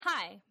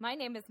Hi, my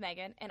name is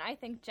Megan, and I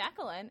think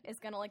Jacqueline is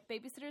going to like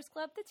Babysitter's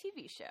Club, the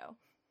TV show.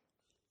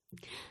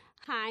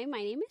 Hi, my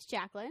name is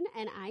Jacqueline,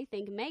 and I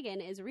think Megan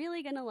is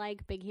really going to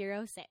like Big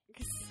Hero 6.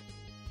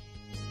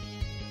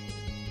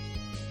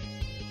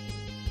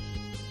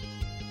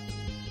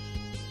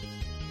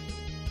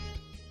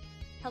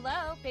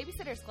 Hello,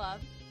 Babysitter's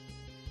Club.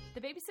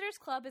 The Babysitter's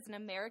Club is an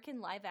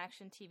American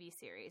live-action TV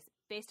series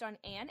based on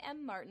Anne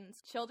M.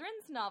 Martin's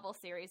children's novel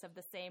series of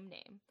the same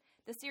name.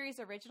 The series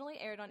originally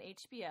aired on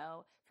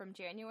HBO from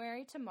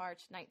January to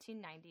March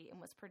 1990 and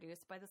was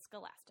produced by the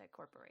Scholastic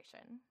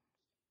Corporation.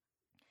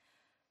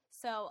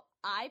 So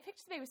I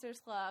picked the Babysitter's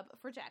Club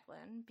for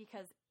Jacqueline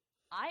because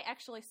I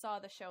actually saw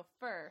the show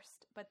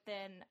first, but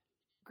then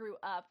grew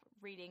up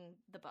reading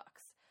the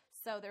books.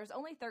 So there's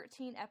only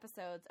 13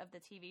 episodes of the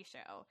TV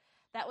show.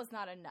 That was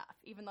not enough,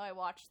 even though I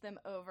watched them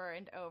over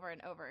and over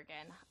and over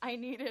again. I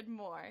needed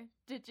more.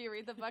 Did you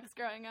read the books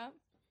growing up?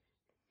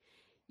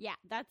 Yeah,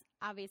 that's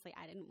obviously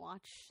I didn't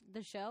watch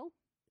the show,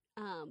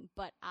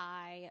 but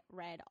I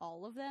read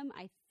all of them.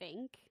 I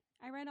think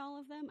I read all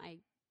of them. I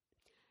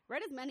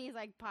read as many as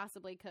I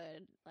possibly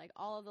could, like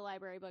all of the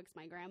library books.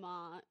 My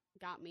grandma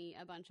got me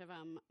a bunch of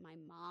them. My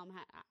mom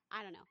had,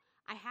 I don't know.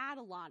 I had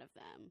a lot of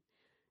them,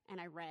 and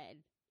I read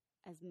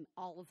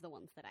all of the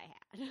ones that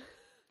I had.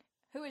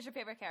 Who is your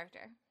favorite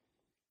character?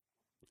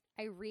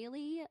 I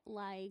really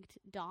liked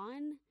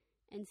Dawn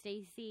and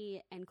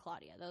Stacy and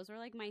Claudia. Those were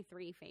like my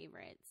three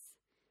favorites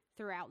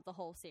throughout the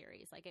whole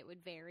series. Like it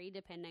would vary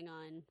depending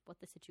on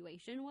what the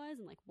situation was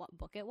and like what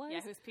book it was.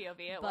 Yeah, whose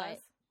POV it was.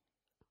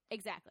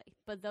 Exactly.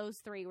 But those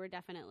three were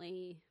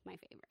definitely my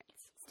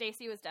favorites.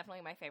 Stacy was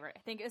definitely my favorite. I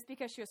think it was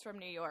because she was from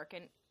New York,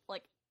 and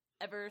like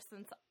ever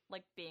since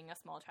like being a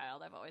small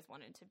child, I've always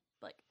wanted to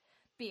like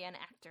be an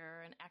actor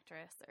or an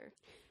actress or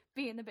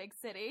be in the big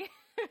city.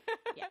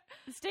 Yeah.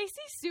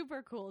 Stacy's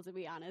super cool, to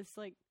be honest.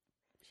 Like,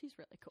 she's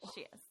really cool.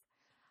 She is.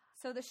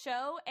 So the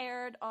show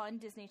aired on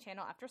Disney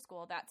Channel after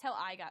school. That's how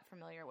I got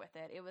familiar with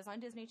it. It was on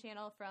Disney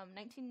Channel from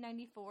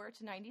 1994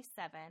 to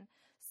 97.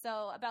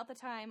 So about the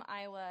time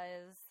I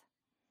was,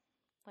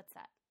 what's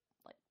that,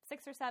 like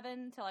 6 or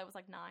 7 till I was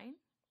like 9,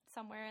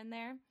 somewhere in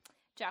there.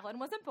 Jacqueline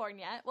wasn't born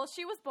yet. Well,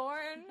 she was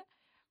born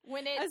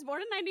when it... I was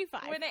born in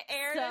 95. When it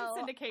aired in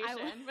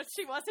syndication, but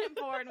she wasn't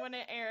born when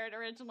it aired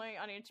originally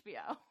on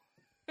HBO.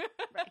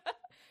 Right.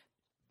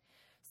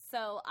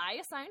 So I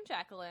assigned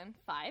Jacqueline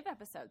 5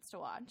 episodes to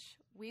watch.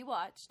 We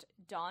watched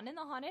Dawn in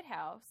the Haunted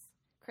House,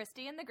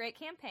 Christy and the Great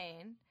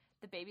Campaign,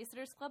 The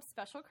Babysitter's Club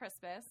Special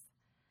Christmas,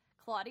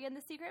 Claudia and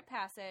the Secret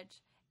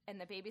Passage, and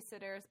The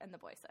Babysitters and the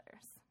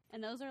Boysitters.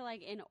 And those are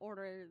like in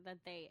order that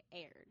they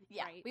aired,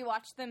 yeah, right? We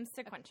watched them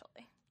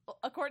sequentially,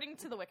 according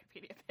to the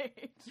Wikipedia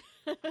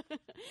page.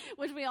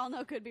 Which we all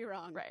know could be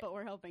wrong, right, but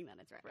we're hoping that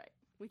it's right. Right.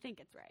 We think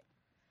it's right.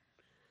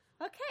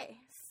 Okay,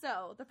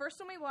 so the first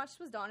one we watched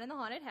was Dawn in the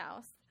Haunted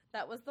House.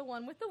 That was the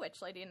one with the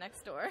witch lady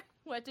next door.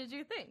 What did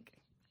you think?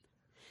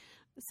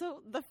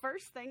 So the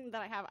first thing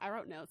that I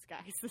wrote notes,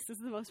 guys. This is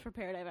the most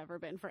prepared I've ever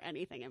been for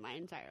anything in my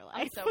entire life.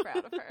 I'm so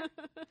proud of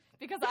her.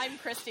 Because I'm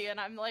Christy, and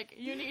I'm like,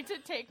 you need to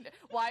take...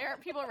 Why aren't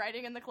people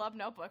writing in the club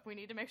notebook? We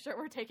need to make sure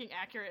we're taking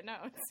accurate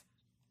notes.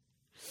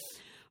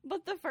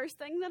 But the first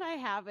thing that I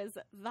have is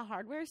the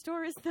hardware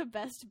store is the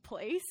best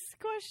place, ?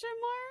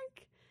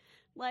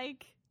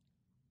 Like,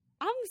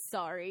 I'm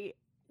sorry.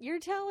 You're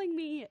telling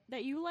me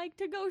that you like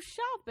to go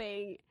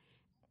shopping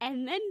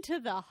and then to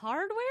the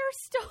hardware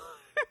store?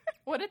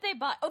 What did they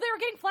buy? Oh, they were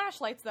getting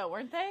flashlights, though,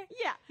 weren't they?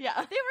 Yeah. Yeah.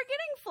 They were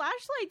getting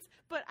flashlights,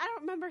 but I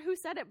don't remember who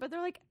said it, but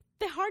they're like,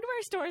 the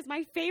hardware store is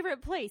my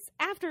favorite place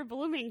after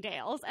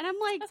Bloomingdale's. And I'm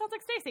like... That sounds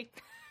like Stacy.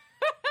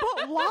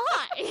 But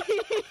why?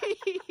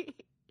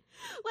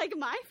 Like,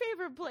 my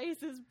favorite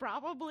place is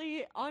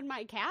probably on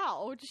my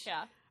couch.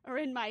 Yeah. Or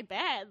in my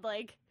bed.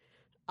 Like...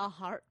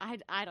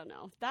 I don't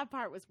know. That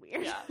part was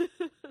weird. Yeah.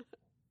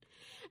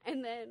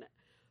 And then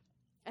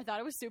I thought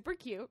it was super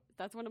cute.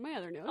 That's one of my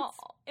other notes. Oh,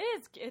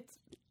 it's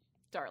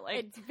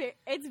darling.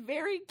 It's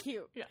very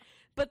cute. Yeah.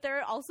 But there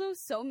are also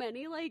so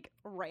many like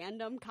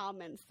random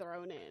comments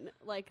thrown in,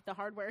 like the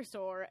hardware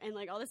store and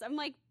like all this. I'm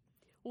like,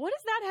 what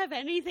does that have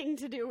anything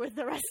to do with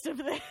the rest of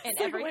this? And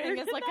everything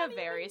is like a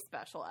very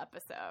special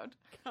episode.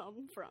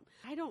 Come from.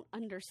 I don't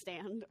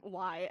understand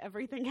why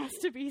everything has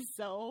to be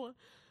so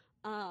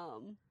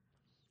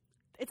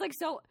it's like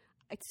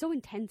it's so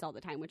intense all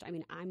the time, which I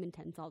mean, I'm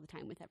intense all the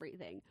time with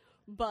everything.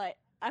 But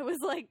I was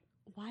like,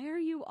 why are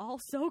you all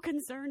so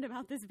concerned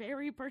about this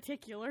very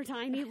particular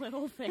tiny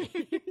little thing?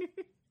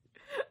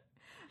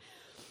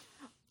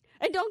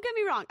 And don't get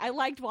me wrong, I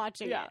liked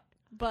watching it.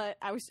 But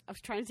I was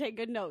trying to take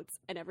good notes,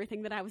 and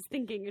everything that I was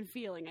thinking and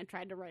feeling, I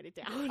tried to write it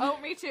down.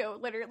 Oh, me too.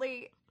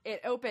 Literally,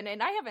 it opened,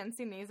 and I haven't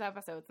seen these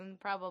episodes in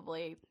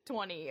probably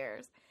 20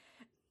 years.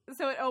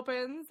 So it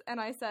opens,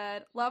 and I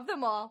said, love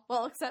them all,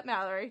 well, except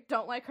Mallory.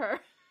 Don't like her.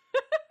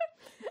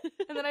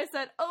 And then I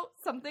said, oh,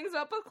 something's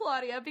up with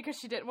Claudia, because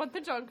she didn't want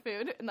the junk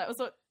food. And that was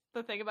what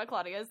the thing about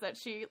Claudia is, that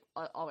she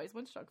always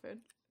wants junk food.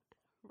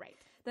 Right.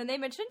 Then they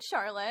mentioned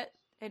Charlotte,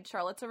 and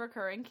Charlotte's a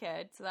recurring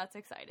kid, so that's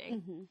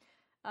exciting. Mm-hmm.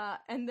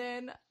 And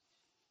then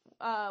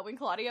when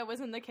Claudia was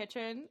in the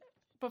kitchen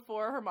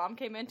before her mom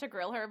came in to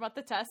grill her about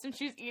the test, and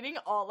she's eating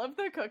all of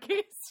the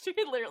cookies. She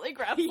literally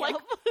grabs like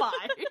 5.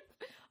 I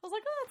was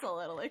like, oh, that's a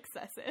little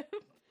excessive.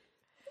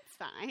 It's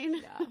fine.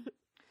 Yeah.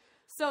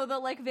 So the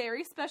like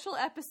very special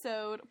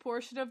episode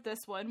portion of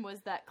this one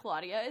was that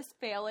Claudia is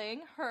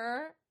failing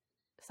her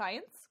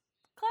science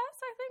class,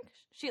 I think.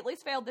 She at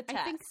least failed the test.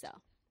 I think so.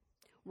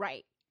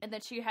 Right. And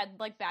then she had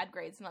like bad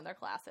grades in other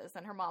classes,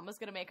 and her mom was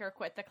going to make her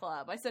quit the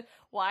club. I said,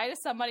 why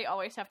does somebody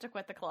always have to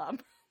quit the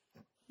club?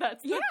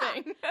 That's the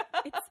thing.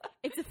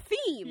 It's a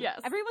theme.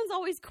 Yes. Everyone's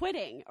always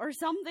quitting or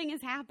something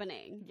is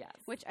happening. Yes.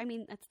 Which, I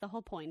mean, that's the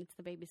whole point. It's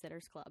the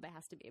Babysitter's Club. It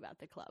has to be about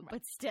the club. Right.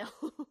 But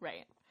still.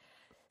 Right.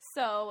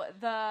 So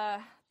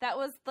that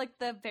was like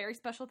the very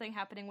special thing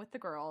happening with the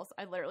girls.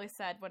 I literally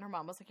said when her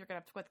mom was like, you're going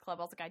to have to quit the club,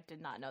 I was like, I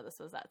did not know this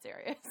was that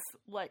serious.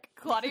 Like,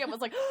 Claudia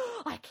was like,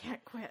 oh, I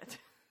can't quit.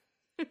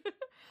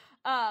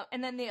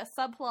 And then the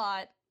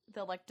subplot,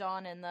 the like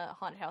Dawn in the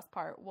haunted house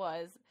part,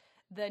 was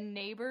the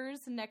neighbors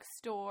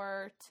next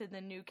door to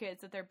the new kids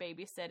that they're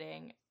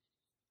babysitting,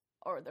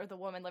 or the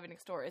woman living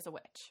next door, is a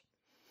witch.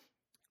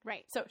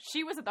 Right. So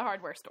she was at the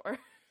hardware store.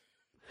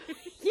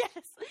 Yes.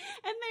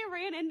 And they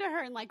ran into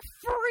her and like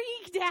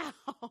freaked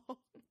out.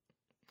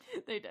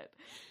 They did.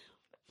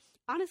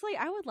 Honestly,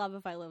 I would love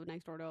if I lived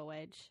next door to a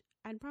witch.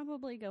 I'd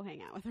probably go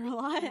hang out with her a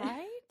lot.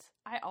 Right?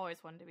 I always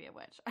wanted to be a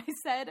witch. I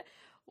said,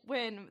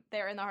 when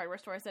they're in the hardware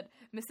store, I said,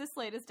 Mrs.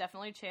 Slade is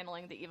definitely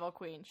channeling the evil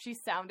queen. She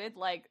sounded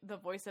like the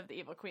voice of the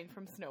evil queen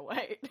from Snow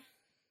White.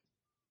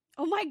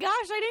 Oh my gosh,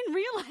 I didn't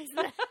realize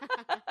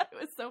that. It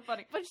was so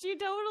funny. But she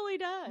totally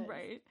does.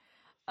 Right.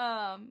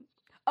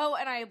 Oh,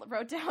 and I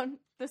wrote down,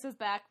 this is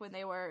back when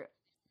they were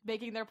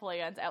making their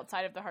plans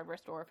outside of the hardware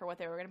store for what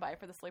they were going to buy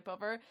for the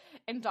sleepover.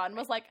 And Dawn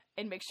was like,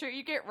 and make sure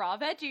you get raw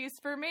veggies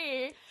for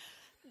me.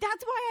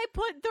 That's why I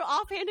put the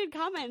offhanded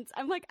comments.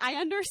 I'm like, I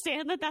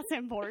understand that that's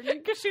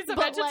important. Because she's a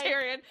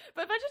vegetarian.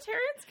 But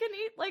vegetarians can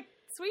eat, like,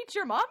 sweets.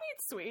 Your mom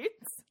eats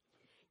sweets.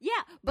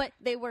 Yeah, but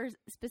they were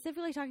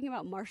specifically talking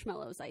about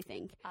marshmallows, I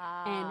think.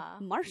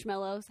 And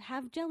marshmallows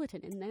have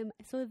gelatin in them,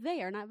 so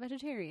they are not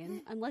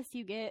vegetarian unless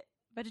you get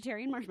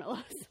vegetarian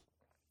marshmallows.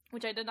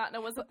 Which I did not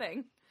know was a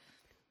thing.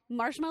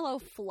 Marshmallow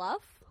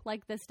fluff,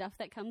 like the stuff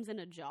that comes in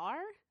a jar,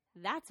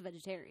 that's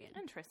vegetarian.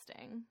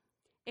 Interesting.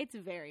 It's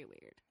very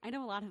weird. I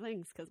know a lot of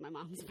things because my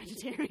mom's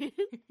vegetarian.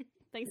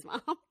 Thanks,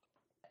 Mom.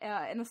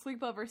 In the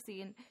sleepover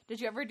scene,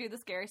 did you ever do the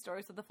scary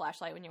stories with the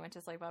flashlight when you went to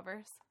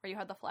sleepovers? Or you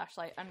had the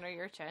flashlight under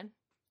your chin?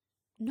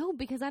 No,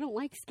 because I don't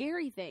like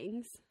scary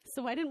things.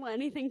 So I didn't want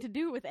anything to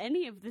do with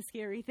any of the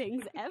scary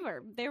things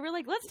ever. They were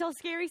like, let's tell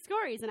scary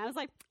stories. And I was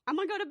like, I'm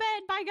going to go to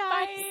bed. Bye,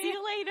 guys. Bye. See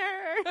you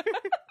later.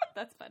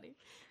 That's funny.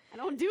 I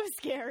don't do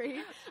scary.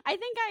 I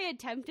think I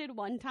attempted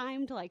one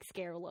time to like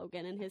scare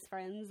Logan and his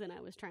friends. And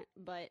I was trying,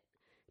 but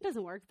it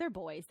doesn't work. They're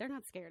boys. They're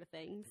not scared of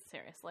things.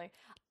 Seriously.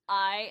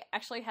 I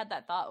actually had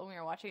that thought when we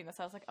were watching this.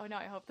 I was like, oh no,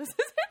 I hope this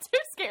isn't too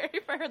scary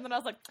for her. And then I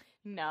was like,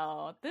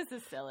 no, this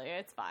is silly.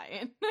 It's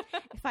fine.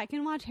 If I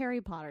can watch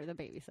Harry Potter, the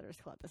Babysitter's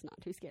Club is not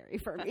too scary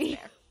for That's me.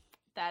 Fair.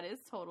 That is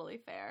totally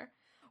fair.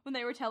 When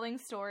they were telling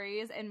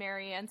stories and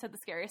Marianne said the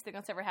scariest thing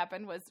that's ever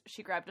happened was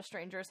she grabbed a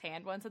stranger's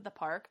hand once at the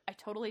park. I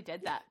totally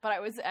did that. But I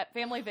was at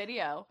Family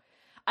Video.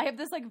 I have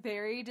this like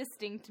very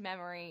distinct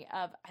memory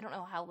of, I don't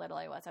know how little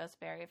I was. I was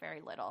very,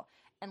 very little.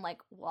 And like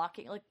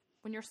walking, like,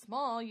 when you're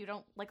small, you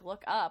don't, like,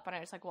 look up, and I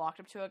just, like, walked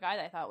up to a guy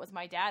that I thought was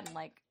my dad and,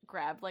 like,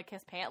 grabbed, like,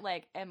 his pant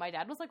leg, and my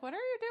dad was like, what are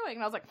you doing?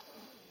 And I was like,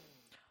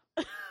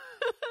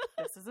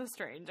 this is a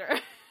stranger.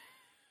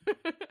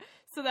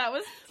 So that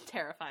was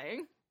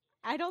terrifying.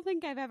 I don't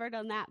think I've ever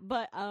done that,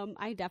 but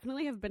I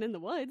definitely have been in the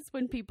woods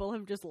when people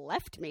have just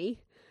left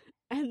me,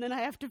 and then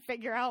I have to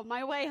figure out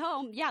my way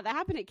home. Yeah, that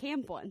happened at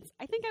camp once.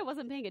 I think I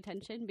wasn't paying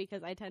attention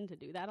because I tend to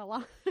do that a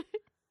lot.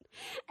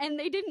 And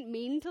they didn't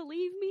mean to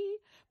leave me,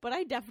 but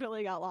I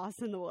definitely got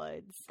lost in the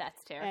woods.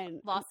 That's terrifying.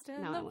 And Lost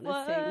in the I woods.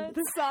 Sing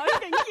the song.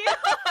 Thank you.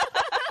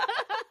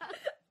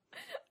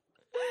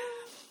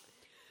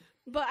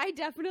 But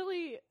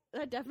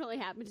that definitely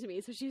happened to me.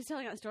 So she was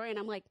telling that story, and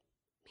I'm like,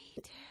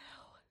 me too.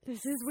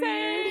 This is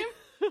weird.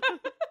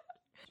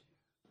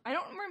 I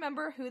don't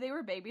remember who they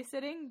were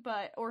babysitting,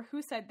 or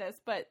who said this,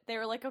 but they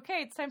were like,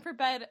 okay, it's time for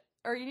bed,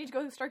 or you need to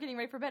go start getting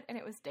ready for bed, and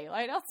it was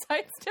daylight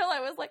outside still. I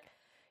was like,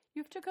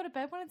 you have to go to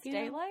bed when it's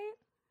daylight?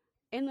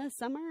 In the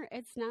summer,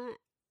 it's not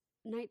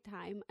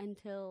nighttime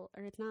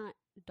or it's not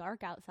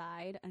dark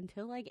outside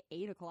until like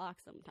 8 o'clock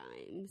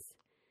sometimes.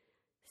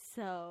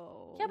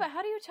 So. Yeah, but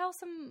how do you tell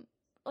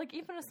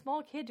even a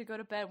small kid to go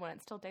to bed when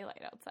it's still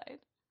daylight outside?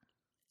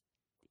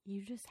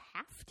 You just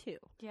have to.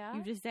 Yeah?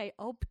 You just say,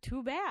 oh,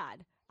 too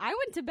bad. I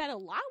went to bed a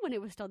lot when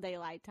it was still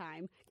daylight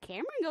time.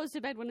 Cameron goes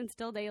to bed when it's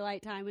still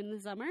daylight time in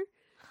the summer.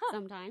 Huh.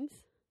 Sometimes.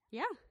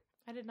 Yeah.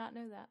 I did not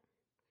know that.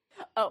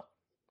 Oh.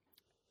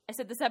 I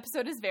said this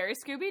episode is very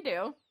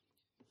Scooby-Doo.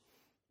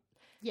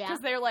 Yeah.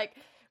 Because they're like,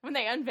 when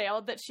they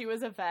unveiled that she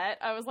was a vet,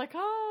 I was like,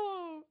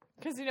 oh.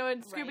 Because, in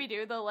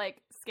Scooby-Doo, the,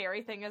 like,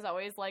 scary thing is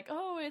always like,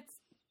 oh, it's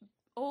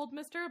old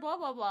Mr. blah,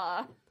 blah,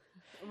 blah.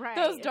 Right.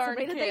 Those darn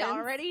Somebody that they kids.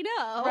 already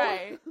know.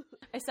 Right.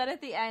 I said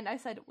at the end,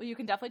 well, you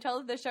can definitely tell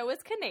that the show is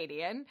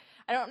Canadian.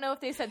 I don't know if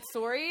they said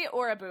sorry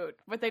or a boot,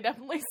 but they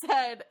definitely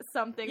said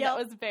something that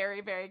was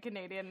very, very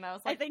Canadian. And I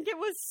was like, I think it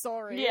was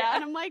sorry. Yeah.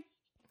 And I'm like,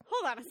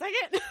 hold on a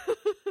second.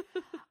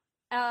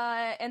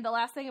 and the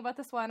last thing about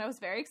this one, I was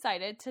very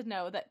excited to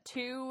know that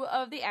 2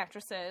 of the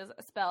actresses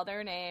spell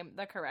their name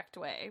the correct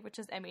way, which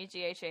is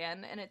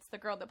Meghan, and it's the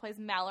girl that plays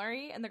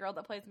Mallory and the girl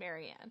that plays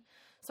Marianne.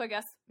 So I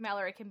guess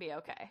Mallory can be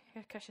okay,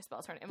 because she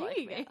spells her name like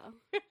me.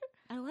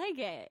 I like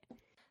it.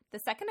 The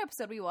second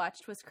episode we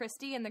watched was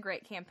Christy and the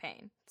Great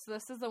Campaign. So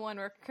this is the one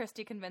where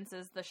Christy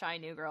convinces the shy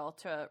new girl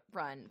to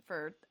run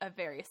for a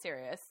very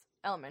serious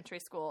elementary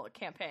school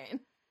campaign.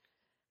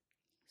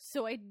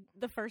 So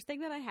the first thing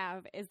that I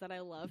have is that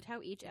I loved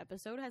how each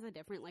episode has a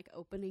different like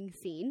opening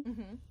scene.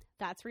 Mm-hmm.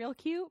 That's real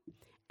cute.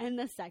 And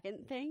the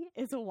second thing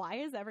is, why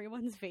is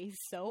everyone's face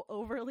so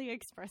overly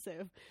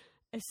expressive?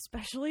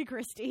 Especially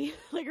Christy.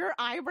 Like, her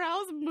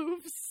eyebrows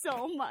move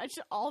so much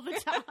all the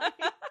time.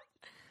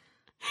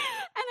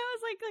 And I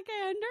was like,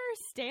 I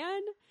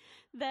understand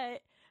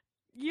that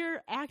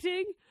you're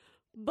acting,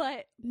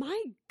 but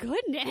my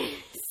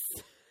goodness.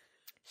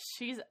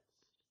 She's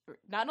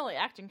not only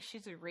acting,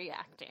 she's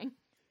reacting.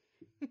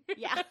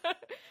 Yeah.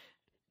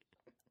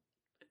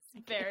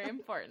 It's very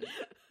important.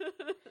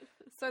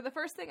 So the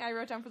first thing I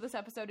wrote down for this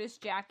episode is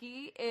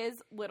Jackie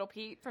is Little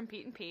Pete from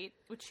Pete and Pete,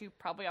 which you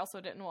probably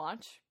also didn't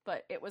watch,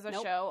 but it was a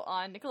show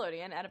on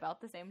Nickelodeon at about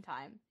the same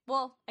time.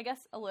 Well, I guess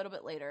a little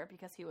bit later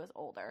because he was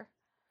older.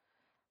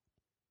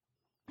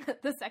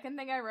 The second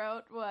thing I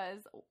wrote was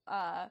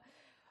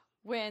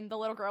when the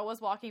little girl was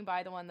walking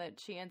by, the one that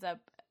she ends up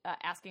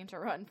asking to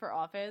run for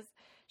office.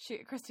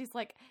 Christy's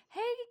like,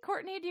 "Hey,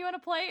 Courtney, do you want to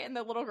play?" And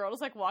the little girl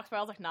just like walks by. I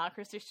was like, "Nah,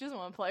 Christy, she doesn't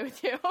want to play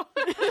with you."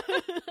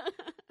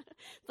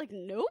 It's like,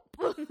 nope.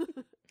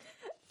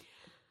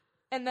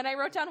 And then I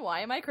wrote down, "Why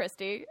am I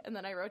Christy?" And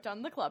then I wrote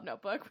down the club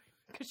notebook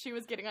because she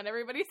was getting on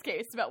everybody's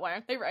case about why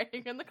aren't they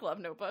writing in the club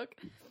notebook.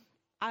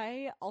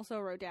 I also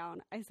wrote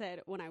down, I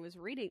said, when I was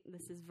reading,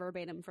 this is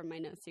verbatim from my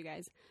notes, you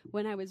guys.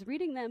 When I was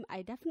reading them,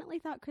 I definitely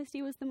thought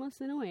Christy was the most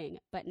annoying.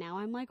 But now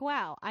I'm like,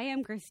 wow, I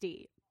am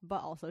Christy.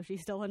 But also,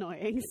 she's still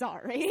annoying.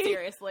 Sorry.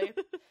 Seriously.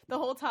 The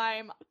whole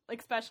time,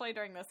 like, especially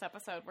during this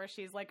episode where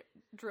she's, like,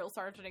 drill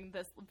sergeanting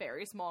this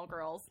very small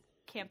girl's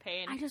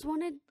campaign. I just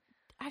wanted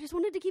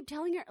to keep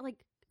telling her, like,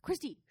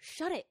 Christy,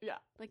 shut it. Yeah.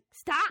 Like,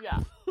 stop.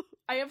 Yeah.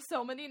 I have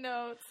so many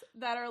notes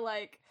that are,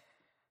 like,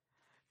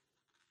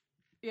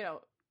 you know,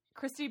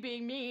 Christy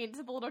being mean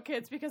to the little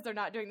kids because they're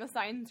not doing the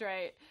signs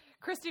right.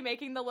 Christy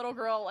making the little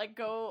girl, like,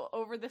 go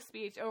over the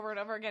speech over and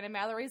over again. And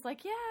Mallory's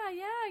like, yeah,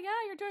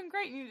 you're doing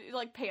great. And he,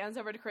 like, pans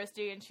over to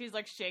Christy and she's,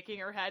 like, shaking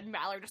her head. And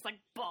Mallory just, like,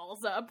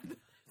 balls up the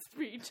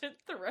speech and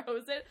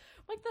throws it.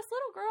 Like, this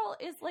little girl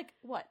is, like,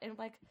 what? In,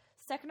 like,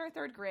 2nd or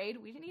 3rd grade?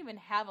 We didn't even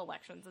have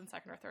elections in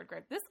 2nd or 3rd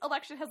grade. This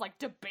election has, like,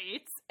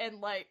 debates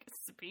and, like,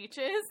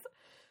 speeches.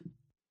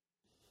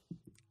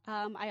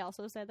 I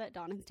also said that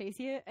Dawn and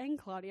Stacia and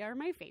Claudia are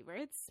my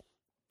favorites.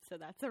 So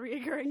that's a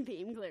reoccurring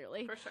theme,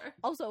 clearly. For sure.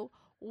 Also,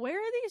 where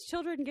are these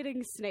children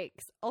getting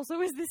snakes?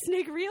 Also, is the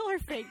snake real or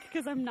fake?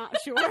 Because I'm not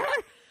sure.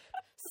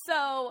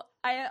 So,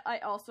 I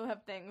also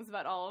have things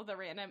about all of the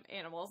random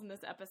animals in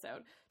this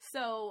episode.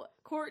 So,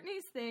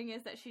 Courtney's thing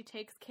is that she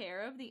takes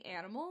care of the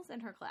animals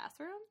in her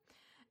classroom.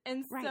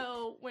 And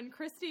so, when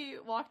Christy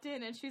walked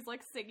in and she's,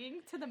 like,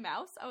 singing to the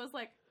mouse, I was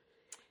like,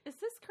 is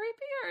this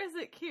creepy or is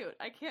it cute?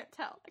 I can't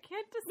tell. I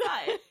can't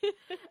decide.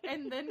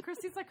 And then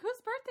Christy's like,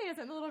 whose birthday is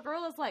it? And the little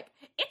girl is like,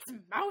 it's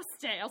Mouse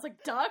Day. I was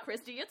like, duh,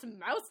 Christy, it's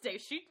Mouse Day.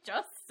 She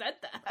just said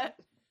that.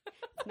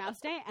 It's Mouse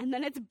Day, and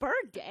then it's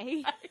Bird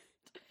Day. Right.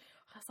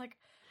 I was like,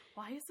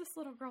 why is this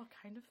little girl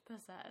kind of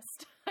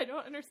possessed? I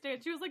don't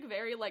understand. She was like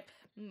very like,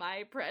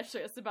 my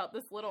precious about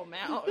this little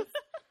mouse.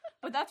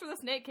 But that's where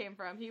the snake came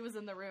from. He was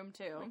in the room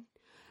too.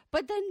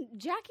 But then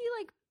Jackie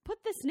like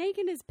put the snake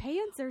in his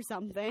pants or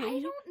something. I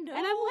don't know.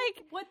 And I'm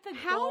like, what the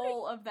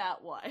goal of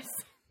that was.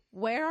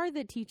 Where are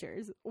the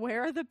teachers?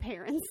 Where are the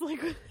parents?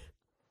 Like,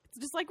 it's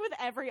just like with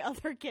every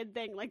other kid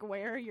thing. Like,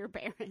 where are your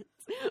parents?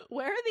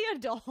 Where are the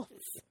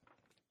adults?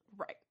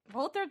 Right.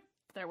 Well,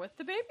 they're with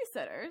the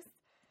babysitters.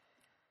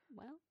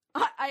 Well,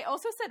 I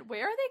also said,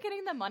 where are they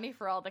getting the money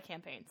for all the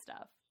campaign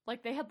stuff?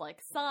 Like, they had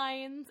like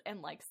signs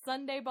and like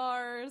Sunday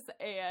bars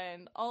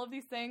and all of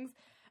these things.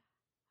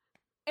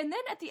 And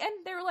then at the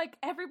end, they were like,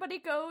 everybody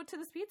go to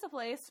this pizza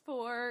place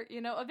for,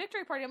 you know, a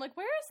victory party. I'm like,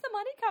 where is the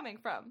money coming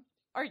from?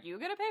 Are you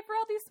going to pay for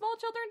all these small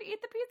children to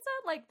eat the pizza?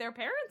 Like, their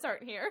parents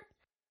aren't here.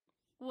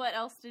 What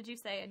else did you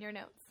say in your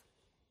notes?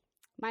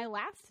 my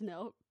last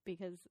note,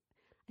 because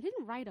I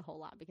didn't write a whole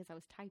lot because I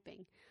was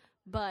typing,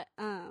 but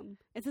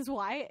it says,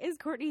 why is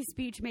Courtney's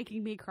speech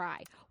making me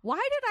cry? Why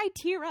did I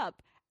tear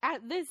up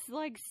at this,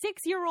 like,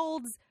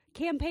 6-year-old's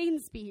campaign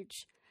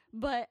speech,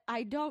 but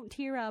I don't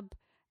tear up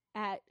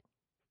at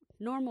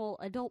normal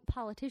adult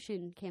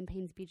politician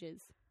campaign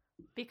speeches?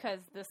 because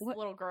this What?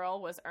 little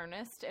girl was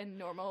earnest and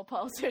normal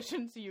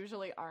politicians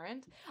usually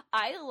aren't.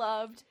 I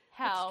loved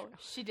how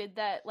she did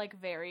that, like,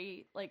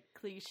 very, like,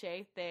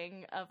 cliche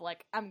thing of,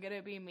 like, I'm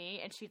gonna be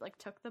me, and she, like,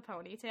 took the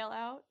ponytail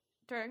out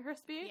during her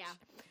speech. Yeah.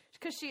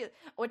 Because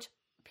which,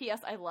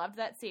 P.S., I loved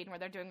that scene where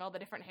they're doing all the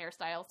different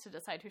hairstyles to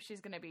decide who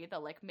she's gonna be, the,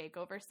 like,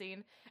 makeover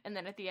scene, and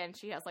then at the end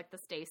she has, like, the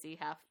Stacy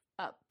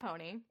half-up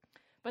pony.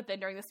 But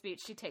then during the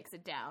speech, she takes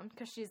it down,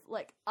 because she's,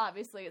 like,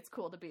 obviously it's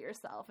cool to be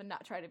yourself and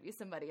not try to be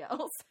somebody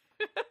else.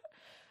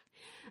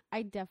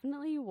 I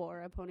definitely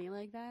wore a pony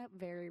like that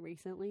very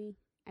recently.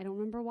 I don't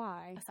remember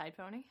why. A side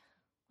pony?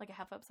 Like a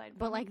half-up side pony?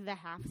 But like the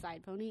half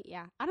side pony,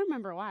 yeah. I don't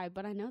remember why,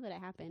 but I know that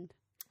it happened.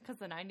 Because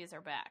the 90s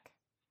are back.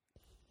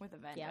 With a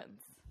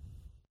vengeance.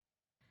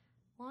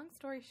 Long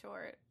story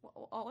short,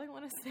 all I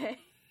want to say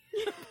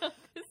about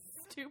this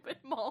stupid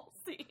mall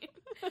scene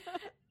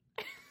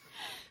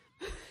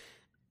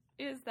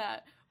is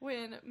that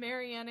when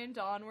Marianne and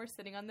Dawn were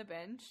sitting on the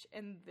bench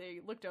and they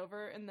looked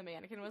over and the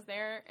mannequin was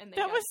there and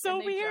That was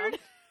so weird.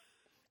 jumped,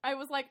 I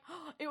was like,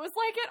 oh, it was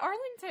like at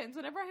Arlington's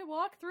whenever I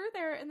walk through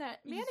there and that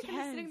mannequin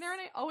is sitting there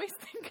and I always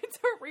think it's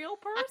a real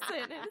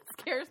person and it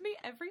scares me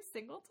every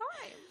single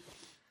time.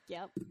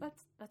 Yep.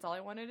 That's all I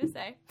wanted to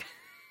say.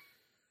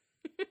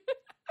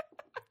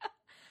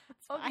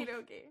 Okie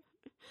dokie.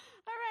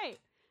 All right.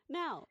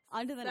 Now,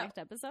 on to the next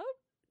episode.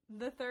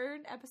 The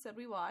third episode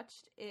we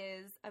watched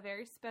is A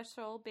Very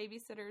Special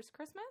Babysitter's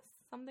Christmas,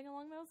 something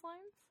along those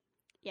lines.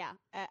 Yeah.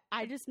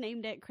 I just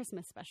named it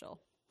Christmas Special.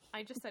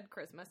 I just said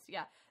Christmas.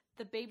 Yeah.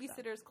 The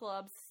Babysitter's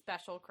Club's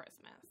Special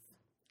Christmas.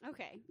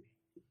 Okay.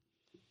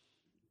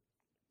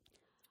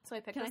 So I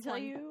picked Can I this tell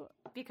one you?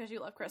 because you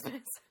love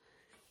Christmas.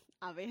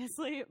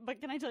 Obviously. But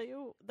can I tell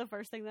you the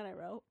first thing that I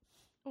wrote?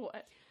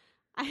 What?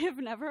 I have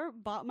never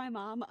bought my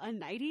mom a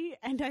nightie,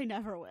 and I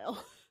never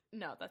will.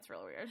 No, that's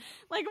real weird.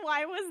 Like,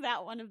 why was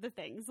that one of the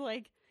things?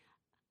 Like,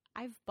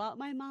 I've bought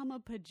my mom a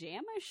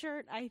pajama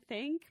shirt, I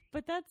think,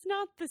 but that's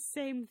not the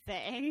same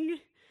thing.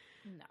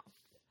 No.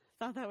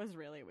 Thought that was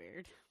really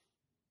weird.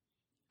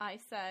 I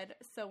said,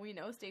 so we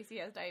know Stacy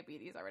has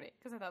diabetes already,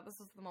 because I thought this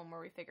was the one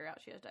where we figure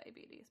out she has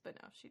diabetes, but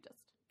no, she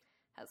just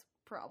has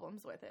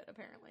problems with it,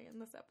 apparently, in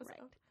this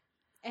episode. Right.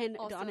 And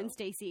Also, Dawn and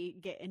Stacy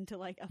get into,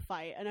 like, a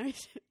fight, and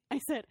I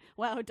said,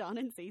 wow, Dawn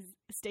and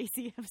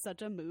Stacy have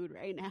such a mood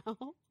right now.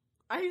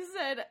 I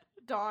said,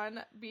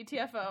 Dawn,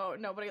 BTFO,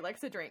 nobody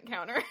likes a drink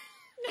counter.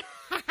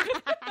 Because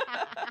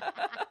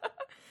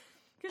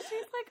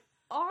she's, like,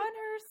 on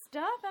her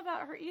stuff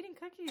about her eating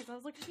cookies. I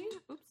was like,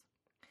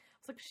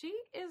 she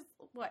is,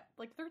 what,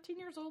 like 13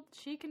 years old?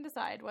 She can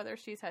decide whether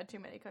she's had too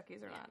many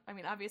cookies or not. I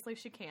mean, obviously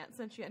she can't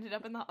since she ended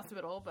up in the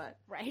hospital, but...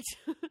 Right.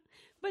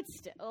 But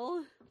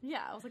still.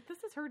 Yeah, I was like,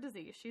 this is her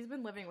disease. She's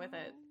been living with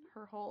it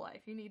her whole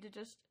life. You need to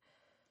just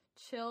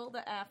chill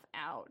the F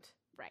out.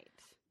 Right.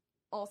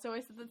 Also,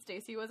 I said that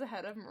Stacy was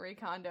ahead of Marie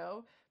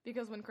Kondo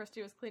because when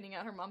Christy was cleaning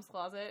out her mom's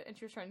closet and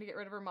she was trying to get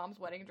rid of her mom's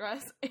wedding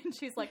dress, and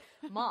she's like,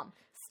 Mom,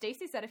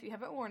 Stacy said if you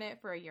haven't worn it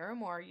for a year or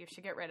more, you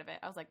should get rid of it.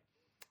 I was like,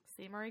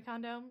 see, Marie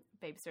Kondo?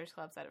 Babysitter's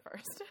Club said it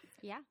first.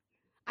 Yeah.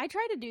 I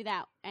try to do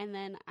that, and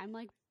then I'm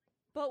like,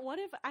 but what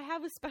if I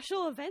have a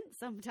special event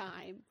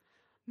sometime?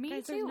 Me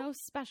Guys, too. there's no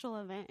special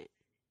event.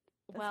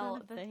 That's well,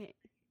 not a thing.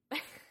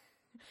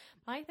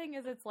 my thing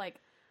is it's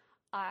like,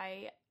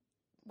 I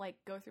like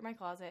go through my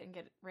closet and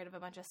get rid of a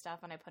bunch of stuff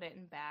and I put it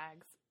in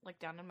bags like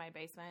down in my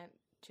basement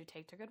to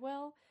take to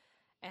Goodwill,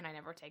 and I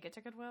never take it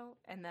to Goodwill,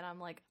 and then I'm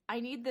like, I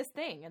need this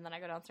thing, and then I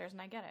go downstairs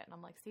and I get it, and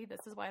I'm like, see, this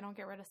is why I don't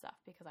get rid of stuff,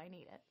 because I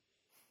need it.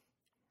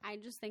 I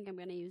just think I'm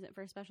going to use it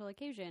for a special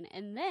occasion,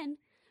 and then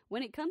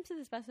when it comes to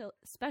the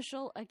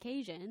special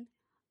occasion,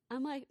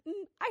 I'm like,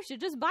 I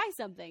should just buy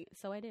something,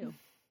 so I do.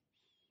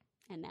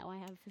 And now I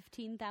have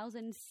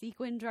 15,000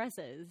 sequin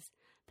dresses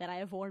that I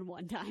have worn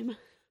one time.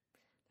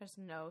 There's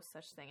no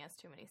such thing as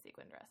too many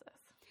sequin dresses.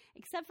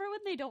 Except for when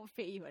they don't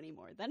fit you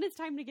anymore. Then it's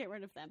time to get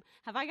rid of them.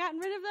 Have I gotten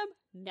rid of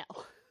them?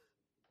 No.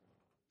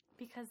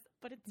 Because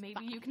but it's maybe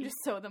fine. you can just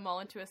sew them all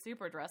into a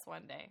super dress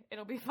one day.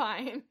 It'll be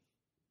fine.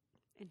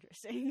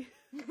 Interesting.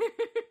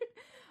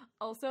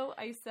 Also,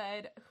 I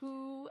said,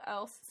 who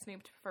else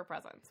snooped for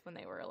presents when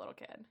they were a little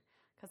kid?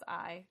 Because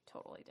I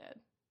totally did.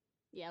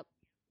 Yep.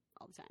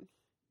 All the time.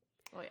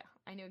 Oh, yeah.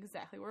 I knew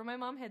exactly where my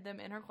mom hid them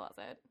in her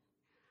closet.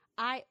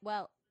 I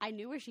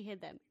knew where she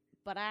hid them,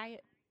 but I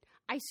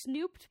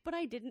snooped, but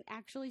I didn't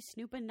actually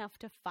snoop enough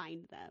to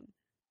find them.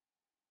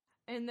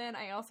 And then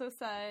I also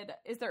said,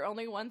 is there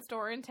only one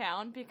store in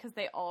town? Because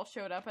they all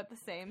showed up at the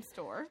same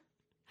store.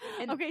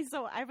 And okay,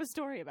 so I have a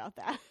story about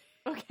that.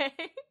 Okay.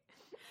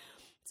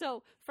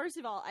 So, first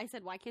of all, I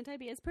said, why can't I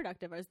be as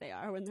productive as they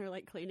are when they're,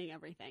 like, cleaning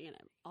everything and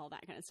all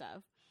that kind of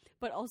stuff?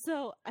 But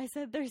also, I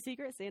said their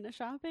Secret Santa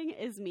shopping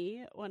is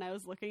me when I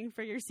was looking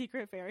for your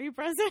Secret Fairy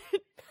present,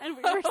 and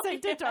we were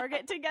sent to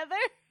Target together.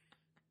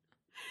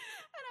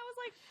 And I was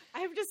like, I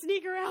have to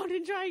sneak around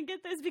and try and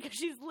get this because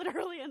she's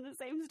literally in the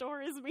same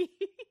store as me.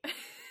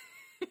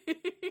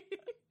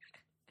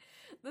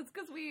 That's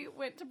because we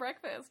went to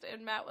breakfast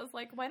and Matt was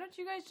like, why don't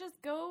you guys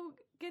just go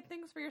get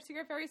things for your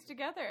Secret Fairies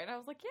together? And I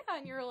was like, yeah.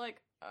 And you were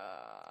like,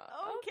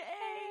 okay.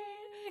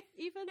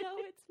 Even though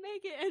it's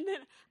Megan. And then,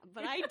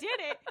 but I did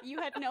it.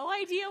 You had no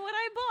idea what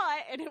I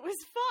bought, and it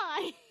was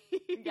fine.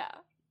 Yeah.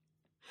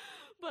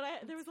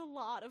 But there was a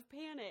lot of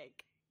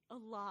panic. A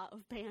lot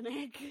of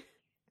panic.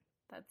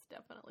 That's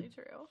definitely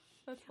true.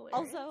 That's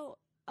hilarious. Also,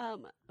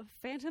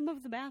 Phantom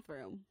of the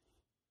Bathroom.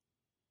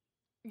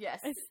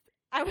 Yes.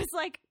 I was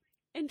like,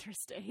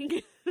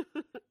 interesting.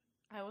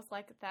 I was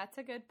like, that's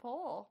a good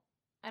poll.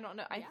 I don't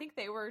know. I think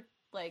they were,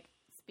 like,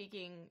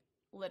 speaking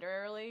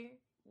literally?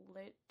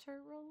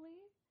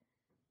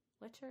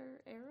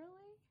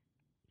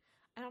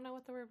 I don't know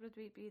what the word would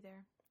be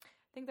there.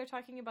 I think they're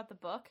talking about the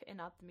book and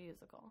not the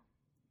musical.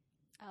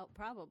 Oh,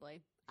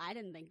 probably. I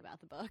didn't think about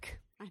the book.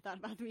 I thought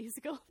about the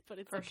musical, but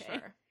it's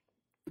okay.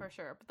 For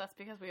sure. But that's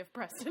because we have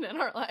Preston in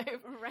our life.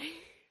 Right.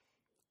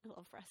 I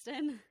love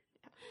Preston.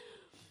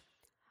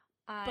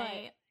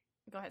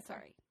 Go ahead,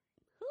 sorry.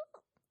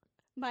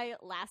 My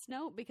last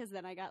note, because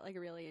then I got, like,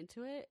 really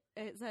into it,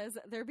 it says,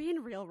 they're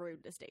being real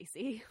rude to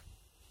Stacy.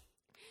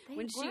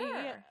 When she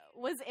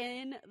was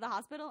in the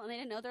hospital and they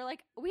didn't know, they're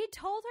like, we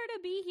told her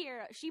to be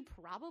here. She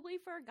probably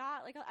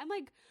forgot. Like, I'm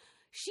like,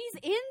 she's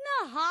in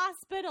the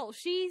hospital.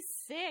 She's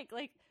sick.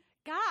 Like,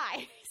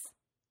 guys.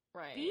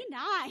 Right. Be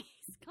nice.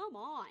 Come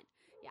on.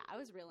 Yeah, I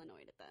was real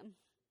annoyed at them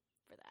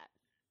for that.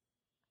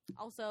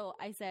 Also,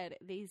 I said,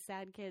 these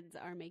sad kids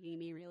are making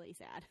me really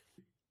sad.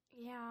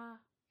 Yeah.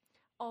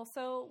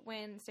 Also,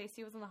 when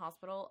Stacy was in the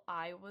hospital,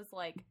 I was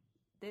like,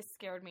 this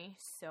scared me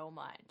so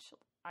much.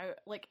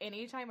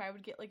 Anytime I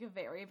would get, like,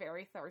 very,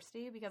 very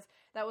thirsty, because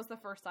that was the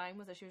first time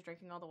was that she was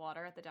drinking all the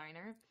water at the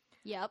diner.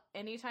 Yep.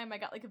 Anytime I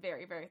got, like,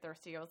 very, very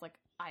thirsty, I was like,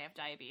 I have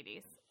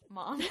diabetes.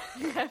 Mom,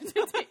 you have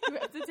to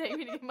take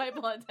me to get my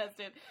blood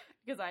tested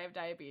because I have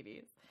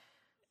diabetes.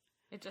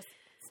 It just,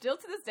 still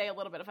to this day, a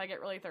little bit, if I get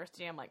really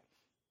thirsty, I'm like,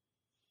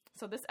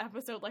 so this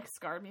episode, like,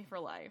 scarred me for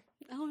life.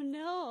 Oh,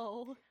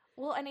 no.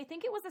 Well, and I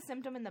think it was a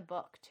symptom in the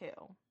book,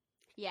 too.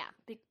 Yeah.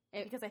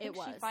 Because I think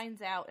she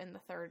finds out in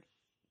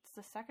it's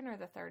the second or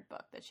the third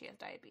book that she has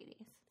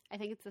diabetes. I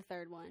think it's the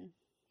third one.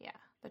 Yeah.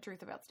 The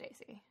Truth About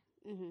Stacy.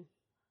 Mm-hmm.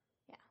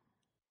 Yeah.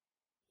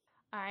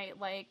 I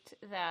liked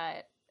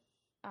that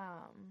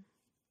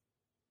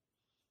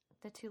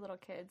the two little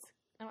kids,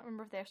 I don't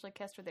remember if they actually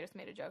kissed or they just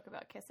made a joke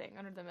about kissing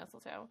under the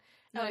mistletoe.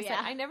 And I said,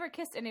 I never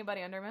kissed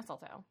anybody under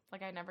mistletoe.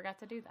 Like, I never got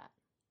to do that.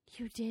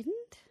 You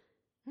didn't?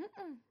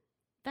 Mm-mm.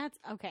 That's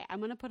okay. I'm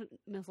going to put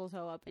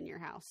mistletoe up in your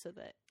house so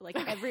that, like,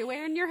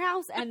 everywhere in your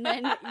house, and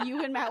then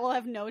you and Matt will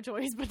have no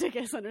choice but to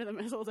kiss under the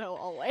mistletoe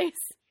always.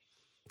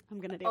 I'm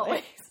going to do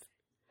it.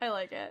 I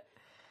like it.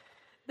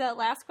 The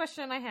last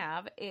question I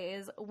have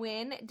is,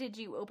 when did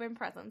you open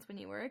presents when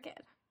you were a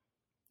kid?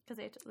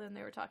 Because then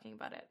they were talking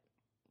about it.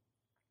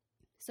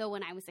 So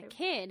when I was a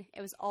kid, it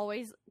was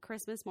always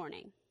Christmas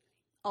morning.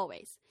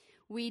 Always.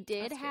 We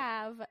did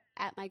have,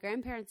 at my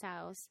grandparents'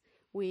 house,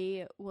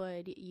 we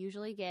would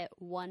usually get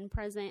one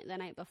present the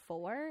night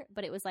before,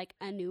 but it was like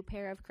a new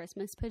pair of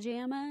Christmas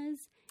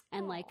pajamas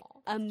and like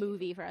a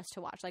movie for us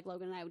to watch. Like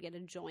Logan and I would get a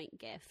joint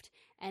gift,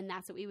 and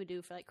that's what we would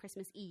do for like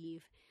Christmas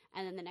Eve.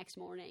 And then the next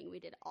morning we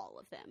did all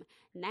of them.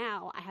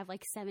 Now I have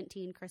like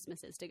 17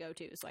 Christmases to go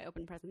to, so I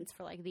open presents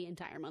for like the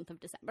entire month of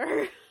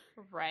December.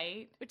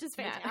 Right. Which is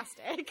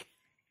fantastic.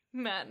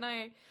 Matt and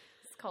I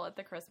call it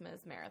the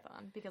Christmas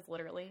marathon because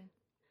literally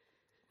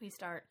we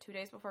start 2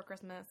 days before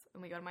Christmas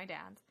and we go to my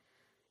dad's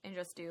and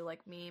just do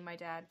like me, my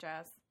dad,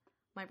 Jess,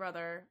 my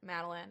brother,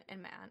 Madeline,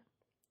 and Matt.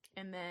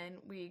 And then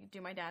we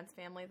do my dad's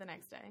family the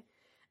next day.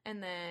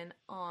 And then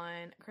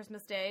on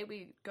Christmas Day,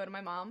 we go to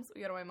my mom's.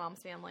 We go to my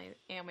mom's family,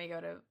 and we go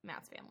to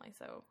Matt's family.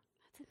 So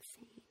that's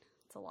insane.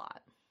 It's a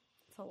lot.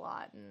 It's a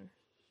lot in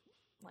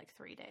like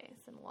 3 days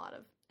and a lot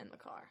of in the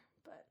car.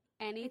 But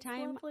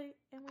anytime, it's lovely,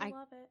 and we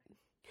love it.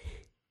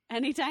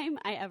 Anytime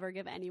I ever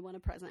give anyone a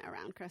present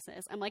around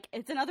Christmas, I'm like,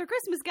 it's another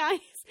Christmas, guys.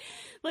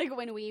 Like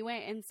when we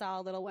went and saw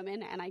Little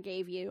Women and I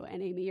gave you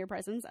and Amy your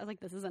presents, I was like,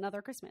 this is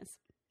another Christmas.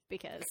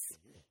 Because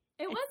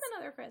it was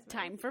another Christmas.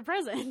 Time for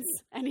presents.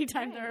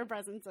 Anytime there are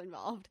presents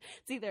involved.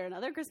 It's either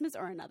another Christmas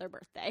or another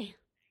birthday.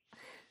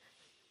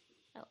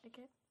 I like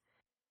it.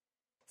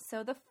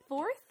 So the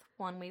fourth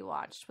one we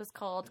watched was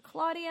called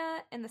Claudia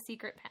and the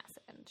Secret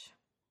Passage.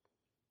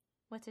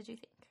 What did you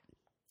think?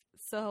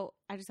 So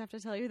I just have to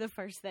tell you the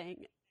first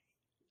thing.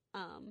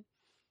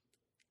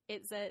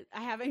 It says,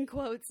 I have in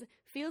quotes,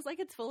 feels like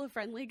it's full of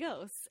friendly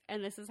ghosts.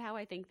 And this is how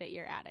I think that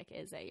your attic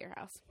is at your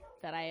house.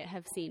 That I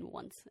have seen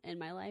once in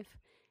my life.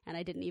 And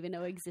I didn't even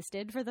know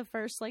existed for the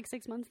first,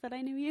 6 months that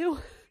I knew you.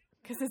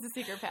 Because it's a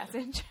secret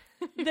passage.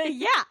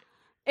 Yeah,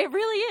 it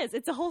really is.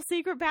 It's a whole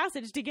secret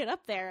passage to get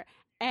up there.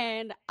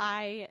 And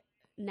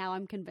now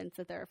I'm convinced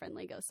that there are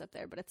friendly ghosts up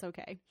there, but it's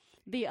okay.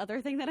 The other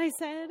thing that I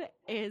said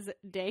is,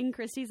 dang,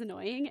 Christy's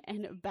annoying,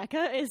 and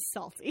Becca is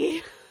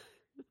salty.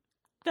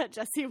 That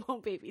Jesse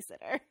won't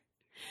babysit her.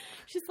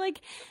 She's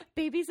like,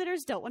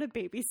 babysitters don't want to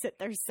babysit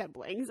their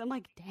siblings. I'm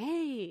like,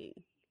 dang,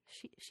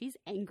 she's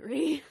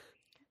angry.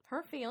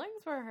 Her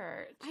feelings were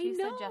hurt. I She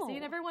said know. Jessie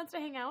never wants to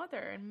hang out with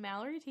her, and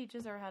Mallory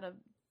teaches her how to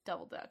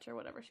double dutch or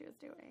whatever she was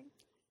doing.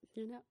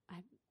 You know,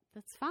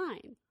 that's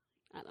fine.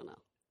 I don't know.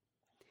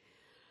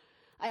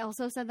 I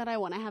also said that I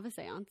want to have a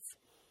seance.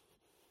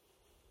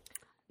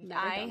 Never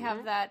I done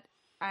have that.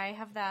 I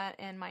have that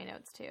in my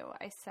notes too.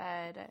 I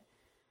said,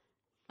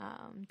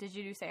 did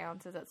you do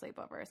seances at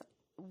sleepovers?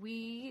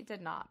 We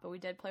did not, but we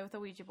did play with a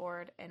Ouija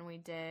board, and we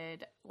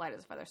did light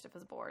as a feather, stiff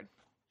as a board.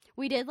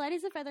 We did light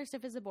as a feather,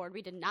 stiff as a board.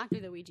 We did not do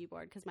the Ouija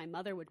board because my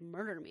mother would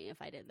murder me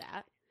if I did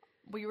that.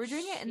 We were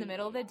doing it in the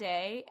middle of the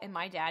day, and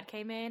my dad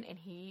came in, and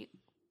he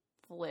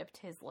flipped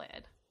his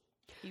lid.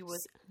 He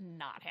was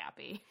not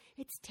happy.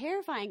 It's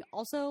terrifying.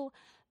 Also,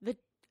 the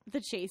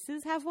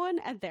Chases have one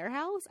at their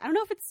house. I don't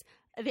know if it's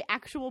the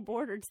actual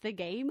board or it's the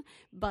game,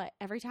 but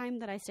every time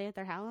that I stay at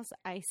their house,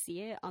 I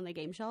see it on the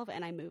game shelf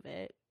and I move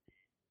it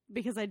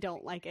because I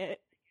don't like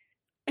it.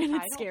 And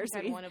it scares me.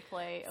 I don't want to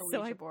play a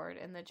Ouija board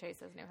in the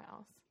Chase's new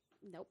house.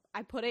 Nope.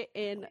 I put it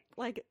in,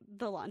 like,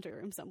 the laundry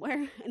room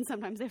somewhere, and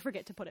sometimes I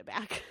forget to put it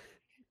back.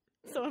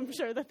 So I'm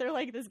sure that they're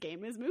like, this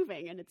game is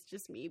moving, and it's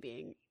just me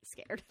being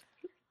scared.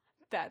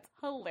 That's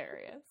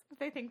hilarious.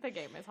 They think the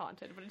game is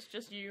haunted, but it's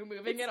just you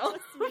moving It's it all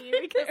just me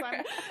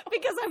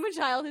because I'm a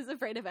child who's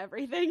afraid of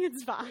everything.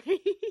 It's fine.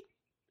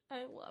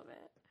 I love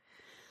it.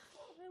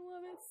 I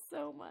love it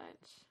so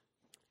much.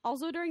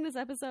 Also, during this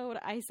episode,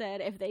 I said,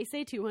 if they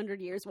say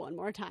 200 years one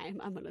more time,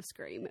 I'm going to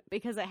scream,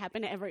 because it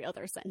happened every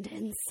other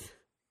sentence.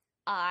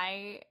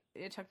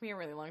 It took me a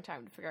really long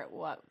time to figure out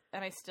what,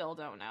 and I still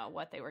don't know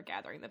what they were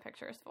gathering the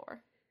pictures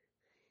for.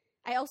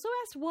 I also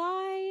asked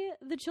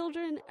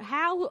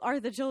how are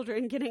the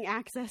children getting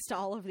access to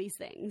all of these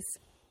things?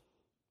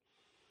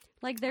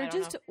 Like, they're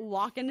just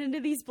walking into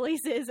these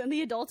places, and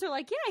the adults are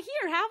like, yeah,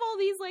 here, have all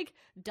these, like,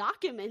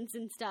 documents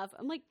and stuff.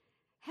 I'm like,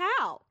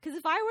 how? Because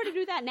if I were to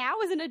do that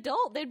now as an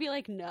adult, they'd be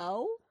like,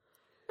 no.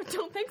 I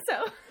don't think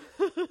so.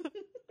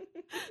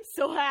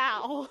 So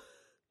how?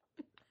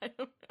 I don't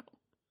know.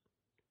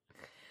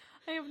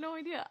 I have no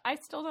idea. I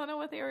still don't know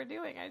what they were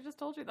doing. I just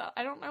told you that.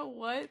 I don't know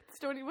what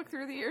Stony Book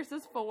Through the Years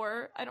is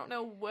for. I don't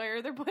know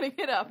where they're putting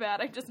it up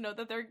at. I just know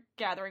that they're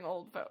gathering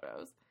old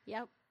photos.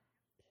 Yep.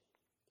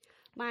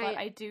 But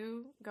I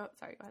do go.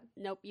 Sorry, go ahead.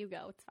 Nope, you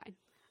go. It's fine.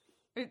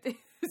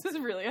 This is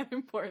really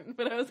unimportant,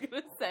 but I was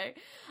going to say,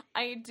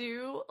 I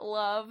do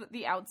love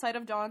the outside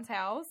of Dawn's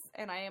house,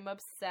 and I am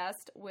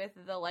obsessed with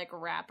the, like,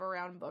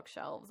 wraparound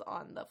bookshelves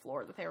on the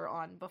floor that they were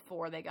on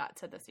before they got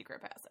to the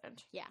secret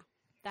passage. Yeah.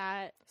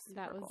 That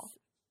Super was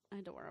cool.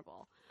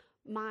 adorable.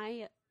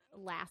 My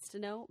last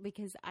note,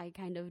 because I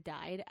kind of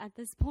died at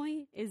this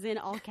point, is in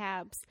all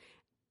caps.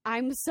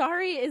 I'm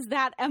sorry, is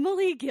that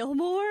Emily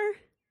Gilmore?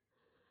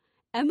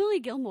 Emily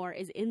Gilmore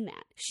is in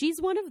that.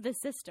 She's one of the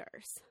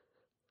sisters.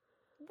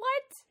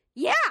 What?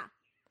 Yeah.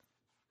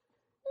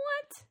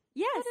 What?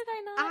 Yes. How did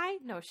I not?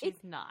 No,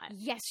 she's not.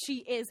 Yes, she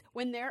is.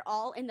 When they're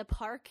all in the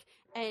park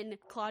and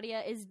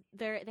Claudia is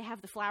there, they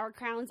have the flower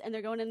crowns and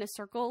they're going in a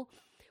circle.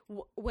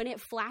 When it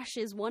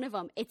flashes one of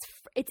them, it's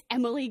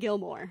Emily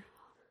Gilmore.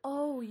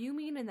 Oh, you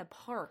mean in the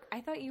park?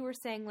 I thought you were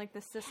saying like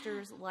the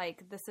sisters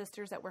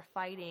that were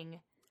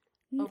fighting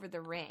over the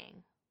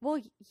ring. Well,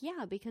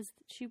 yeah, because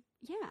she's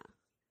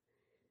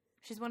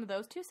one of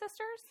those two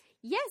sisters?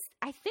 Yes,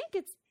 I think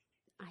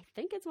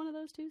it's one of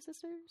those two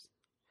sisters.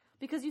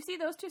 Because you see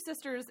those two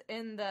sisters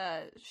in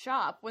the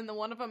shop when the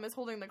one of them is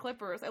holding the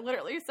clippers. I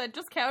literally said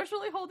just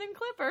casually holding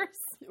clippers.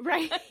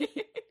 Right.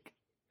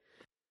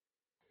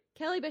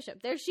 Kelly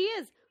Bishop. There she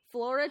is.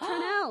 Flora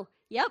Turnell.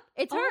 Yep,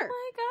 it's her.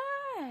 Oh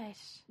my gosh.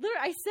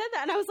 Literally, I said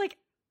that and I was like,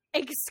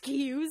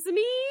 excuse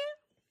me?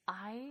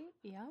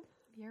 Yep,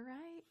 you're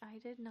right. I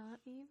did not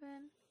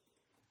even.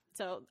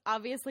 So,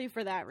 obviously,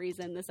 for that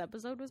reason, this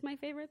episode was my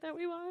favorite that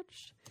we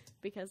watched.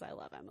 Because I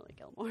love Emily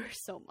Gilmore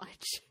so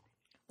much.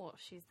 Well,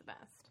 she's the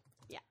best.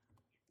 Yeah.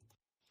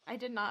 I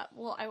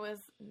was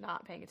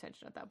not paying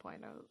attention at that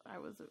point. I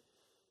was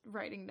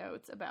writing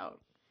notes about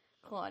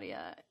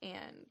Claudia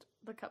and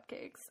the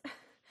cupcakes.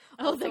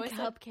 Oh, the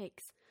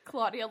cupcakes.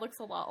 Claudia looks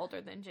a lot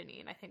older than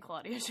Janine. I think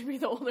Claudia should be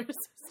the older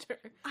sister.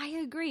 I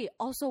agree.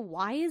 Also,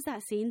 why is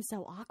that scene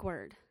so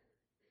awkward?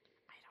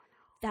 I don't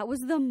know. That was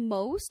the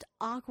most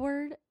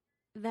awkward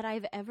that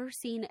I've ever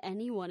seen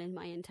anyone in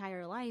my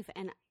entire life,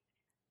 and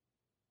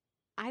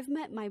I've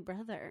met my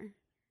brother.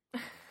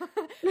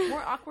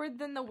 More awkward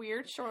than the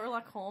weird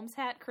Sherlock Holmes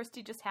hat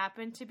Christy just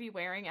happened to be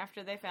wearing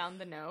after they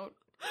found the note.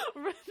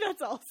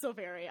 That's also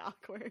very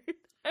awkward.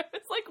 I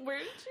was like, where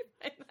did you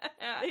find that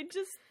hat? They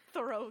just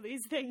throw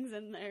these things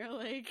in there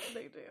like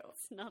They do.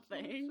 It's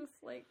nothing. It's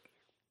just like,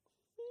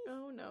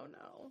 no.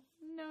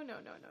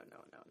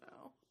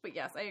 But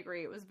yes, I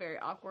agree. It was very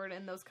awkward,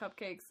 and those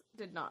cupcakes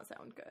did not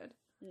sound good.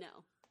 No.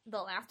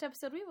 The last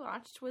episode we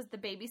watched was The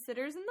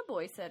Babysitters and the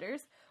Boy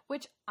Sitters,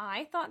 which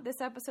I thought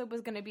this episode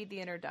was going to be the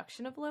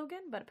introduction of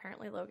Logan, but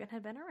apparently Logan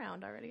had been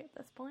around already at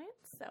this point,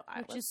 so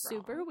Which is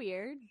super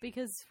weird,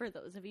 because for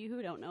those of you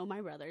who don't know,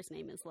 my brother's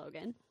name is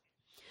Logan.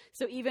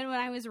 So even when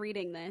I was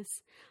reading this,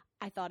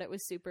 I thought it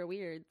was super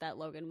weird that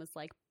Logan was,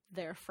 like,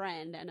 their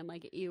friend, and I'm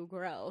like, ew,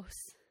 gross.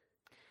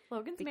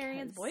 Logan's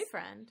Marianne's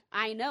boyfriend.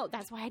 I know.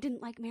 That's why I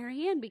didn't like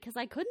Marianne, because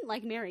I couldn't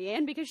like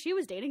Marianne because she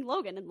was dating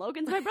Logan, and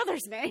Logan's my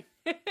brother's name.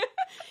 It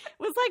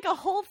was like a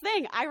whole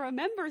thing. I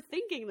remember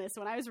thinking this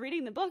when I was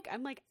reading the book.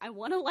 I'm like, I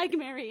want to like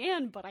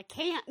Marianne, but I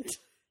can't.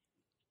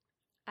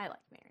 I like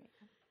Marianne.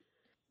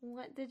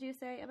 What did you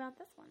say about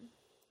this one?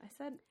 I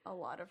said a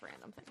lot of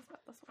random things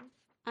about this one.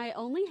 I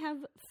only have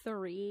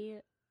 3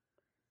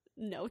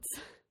 notes.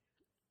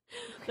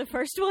 The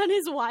first one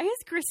is, why is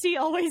Christy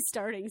always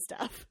starting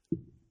stuff?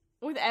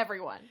 With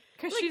everyone.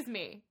 Because she's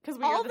me. Because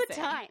we all are the the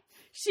same. time.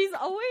 She's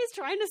always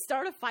trying to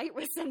start a fight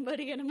with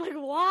somebody, and I'm like,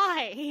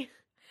 why?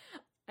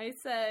 I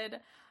said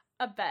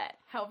a bet.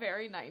 How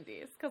very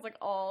 90s. Because, like,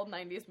 all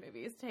 90s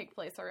movies take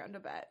place around a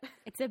bet.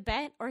 It's a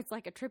bet, or it's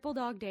like a triple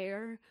dog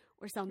dare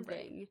or something.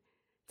 Right.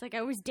 It's like I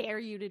always dare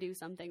you to do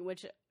something,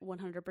 which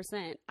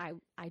 100%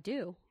 I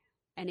do.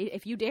 And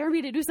if you dare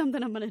me to do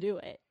something, I'm going to do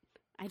it.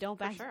 I don't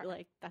back. sure.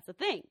 Like, that's the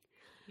thing.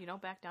 You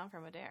don't back down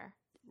from a dare.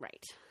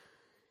 Right.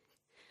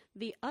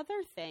 The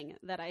other thing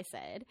that I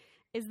said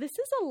is, this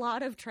is a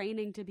lot of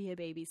training to be a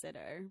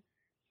babysitter.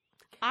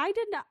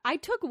 I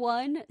took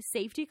one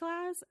safety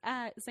class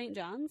at St.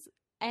 John's,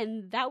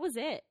 and that was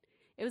it.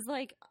 It was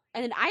like,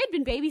 and I had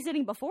been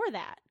babysitting before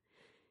that.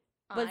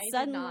 But I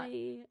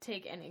suddenly, did not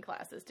take any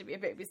classes to be a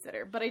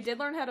babysitter, but I did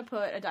learn how to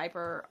put a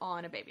diaper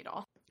on a baby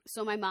doll.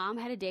 so my mom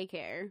had a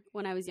daycare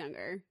when I was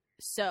younger.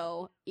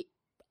 So a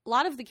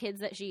lot of the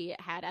kids that she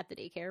had at the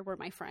daycare were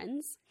my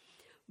friends,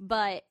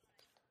 but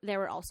there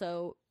were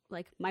also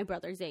like my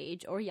brother's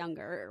age or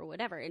younger or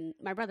whatever. And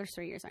my brother's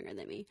 3 years younger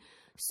than me.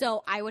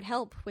 So I would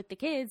help with the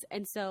kids.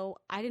 And so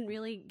I didn't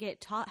really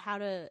get taught how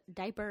to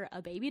diaper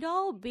a baby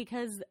doll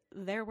because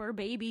there were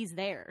babies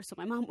there. So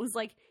my mom was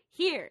like,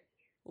 here,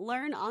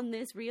 learn on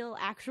this real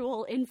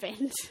actual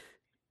infant.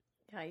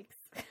 Yikes.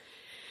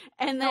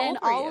 And How then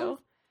old were you?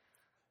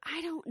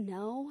 I don't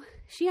know.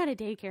 She had a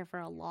daycare for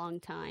a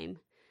long time.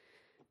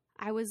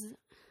 I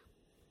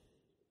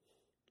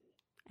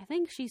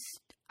think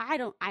I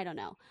don't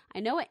know. I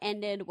know it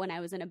ended when I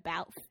was in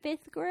about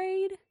 5th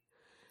grade,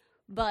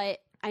 but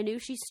I knew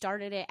she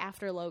started it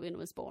after Logan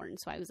was born,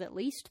 so I was at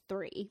least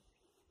 3.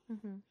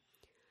 Mm-hmm.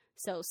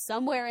 So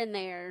somewhere in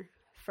there,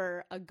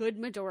 for a good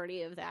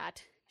majority of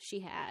that,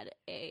 she had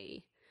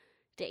a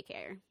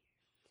daycare.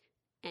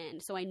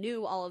 And so I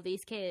knew all of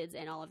these kids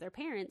and all of their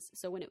parents,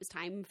 so when it was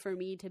time for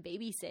me to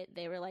babysit,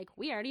 they were like,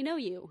 we already know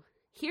you.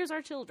 Here's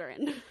our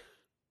children.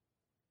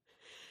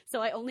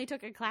 So I only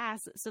took a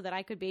class so that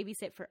I could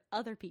babysit for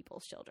other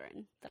people's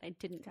children that I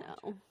didn't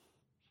know.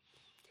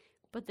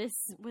 But this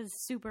was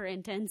super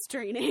intense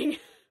training.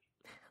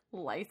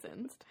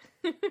 Licensed.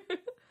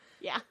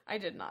 Yeah. I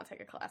did not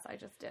take a class. I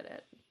just did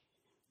it.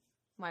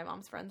 My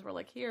mom's friends were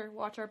like, here,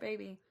 watch our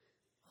baby.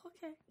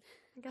 Okay.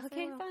 I guess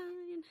Okay, I will.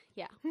 fine.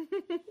 Yeah.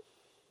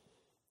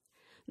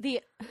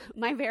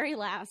 My very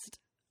last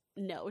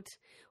note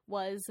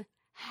was,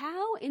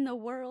 how in the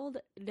world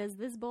does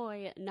this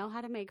boy know how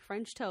to make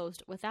French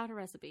toast without a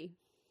recipe?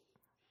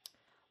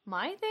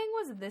 My thing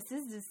was, this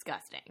is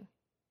disgusting.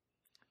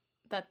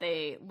 That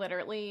they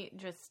literally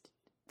just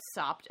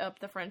sopped up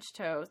the French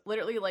toast,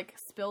 literally like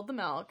spilled the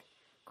milk,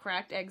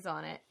 cracked eggs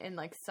on it, and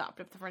like sopped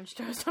up the French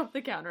toast off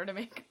the counter to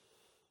make,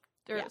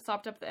 or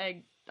sopped up the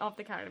egg off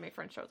the counter to make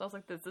French toast. I was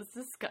like, this is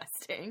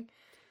disgusting.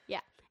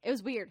 Yeah, it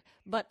was weird,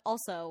 but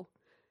also,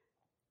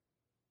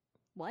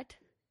 what?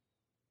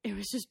 It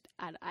was just,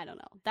 I don't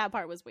know. That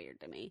part was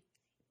weird to me.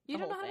 You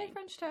don't know whole how to make thing.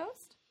 French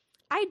toast?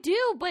 I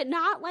do, but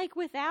not like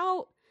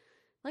without,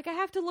 like I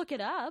have to look it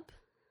up.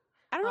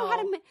 I don't know how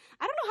to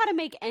I don't know how to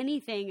make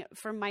anything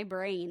from my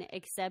brain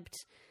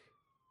except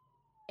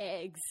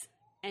eggs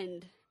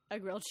and a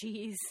grilled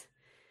cheese,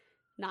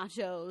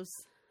 nachos.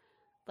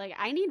 Like,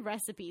 I need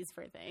recipes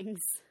for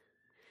things.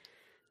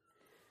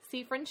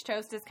 See, French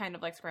toast is kind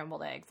of like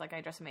scrambled eggs. Like,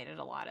 I just made it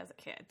a lot as a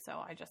kid, so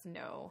I just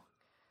know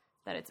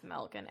that it's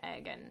milk and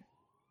egg, and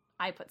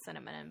I put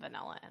cinnamon and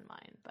vanilla in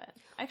mine. But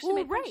I actually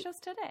made French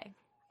toast today.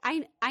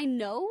 I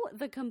know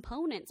the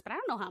components, but I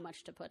don't know how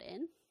much to put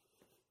in.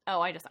 Oh,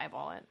 I just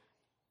eyeball it.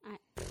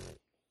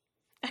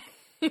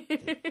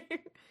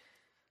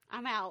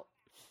 I'm out.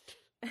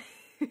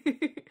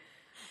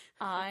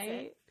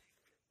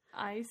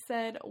 I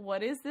said,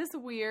 what is this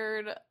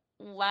weird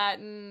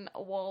Latin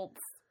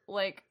waltz,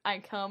 like, I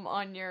come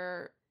on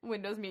your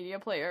Windows Media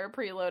Player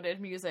preloaded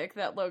music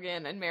that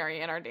Logan and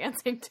Marianne are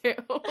dancing to?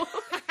 I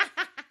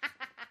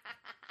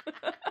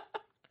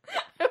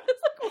was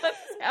like, what's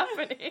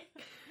happening?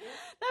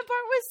 That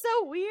part was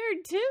so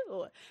weird,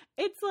 too.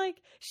 It's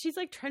like, she's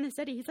like trying to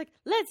study. He's like,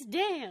 let's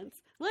dance.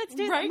 Let's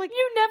dance. Right? I'm like,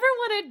 you never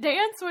want to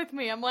dance with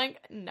me. I'm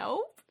like,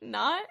 nope,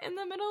 not in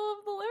the middle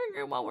of the living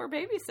room while we're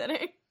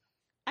babysitting.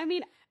 I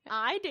mean,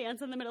 I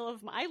dance in the middle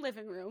of my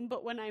living room,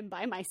 but when I'm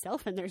by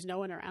myself and there's no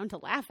one around to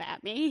laugh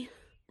at me.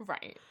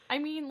 Right. I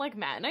mean, like,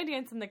 Matt and I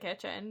dance in the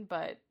kitchen,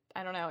 but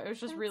I don't know. It was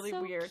just That's really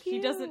so weird. cute. He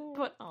doesn't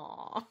put,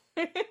 aw.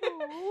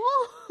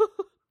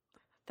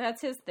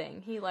 That's his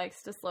thing. He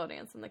likes to slow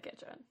dance in the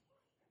kitchen.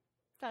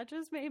 That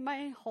just made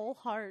my whole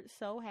heart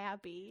so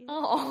happy.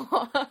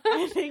 Oh.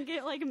 I think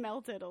it, like,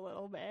 melted a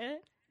little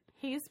bit.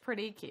 He's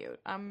pretty cute.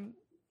 I'm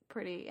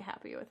pretty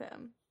happy with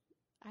him.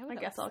 I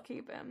guess I'll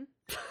keep him.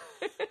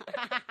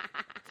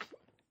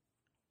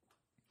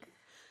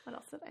 What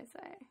else did I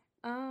say?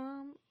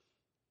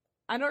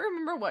 I don't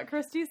remember what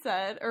Christy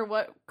said or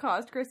what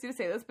caused Christy to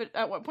say this, but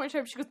at one point she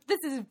goes,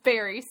 "This is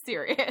very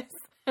serious."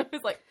 I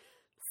was like,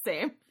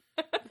 same.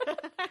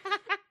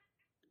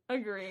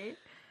 Agree.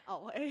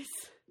 Always.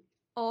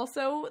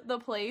 Also, the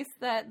place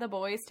that the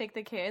boys take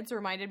the kids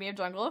reminded me of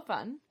Jungle of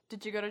Fun.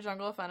 Did you go to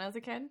Jungle of Fun as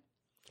a kid?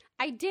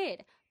 I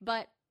did,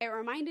 but it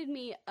reminded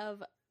me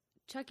of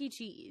Chuck E.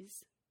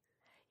 Cheese.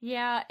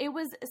 Yeah, it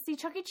was. See,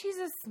 Chuck E. Cheese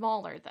is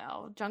smaller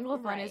though. Jungle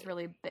of Fun Right. is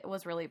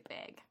was really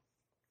big.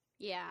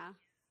 Yeah.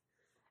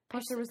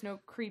 Plus, there was no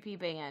creepy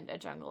band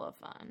at Jungle of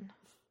Fun.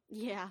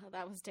 Yeah,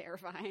 that was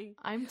terrifying.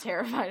 I'm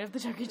terrified of the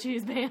Chuck E.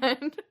 Cheese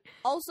band.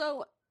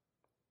 Also,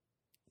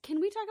 can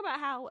we talk about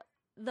how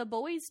the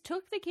boys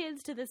took the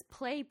kids to this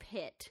play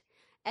pit,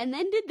 and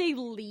then did they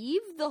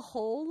leave the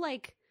whole,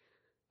 like,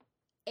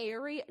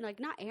 area, like,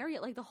 not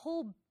area, like,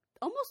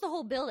 almost the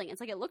whole building.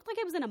 It's like, it looked like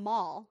it was in a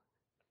mall.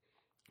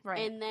 Right.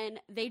 And then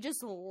they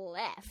just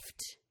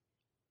left.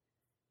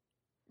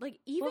 Like,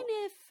 even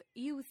if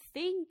you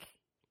think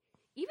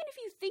you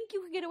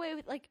could get away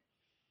with, like,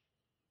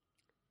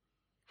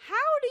 how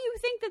do you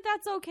think that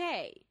that's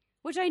okay?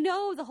 Which I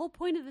know the whole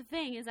point of the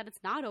thing is that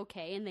it's not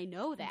okay, and they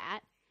know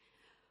that.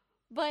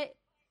 But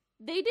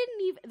they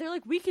didn't even, they're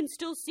like, we can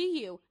still see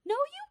you. No,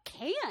 you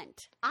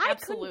can't.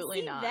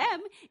 Absolutely couldn't see not.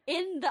 them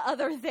in the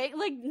other thing.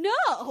 Like,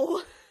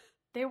 no.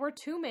 There were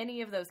too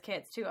many of those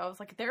kids, too. I was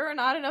like, there are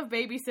not enough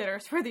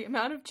babysitters for the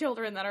amount of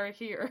children that are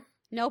here.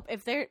 Nope.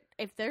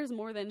 If there's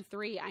more than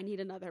 3, I need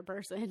another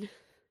person.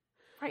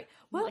 Right.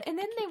 Well, Like, and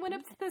then they went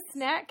up to the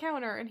snack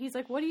counter, and he's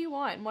like, what do you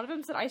want? And one of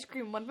them said ice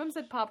cream, one of them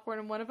said popcorn,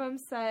 and one of them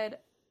said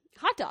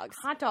Hot dogs.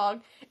 hot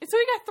dog. And so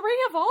we got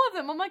 3 of all of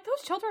them. I'm like,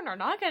 those children are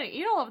not going to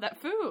eat all of that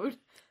food.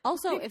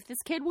 Also, if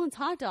this kid wants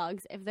hot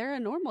dogs, if they're a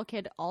normal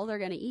kid, all they're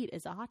going to eat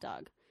is a hot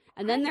dog.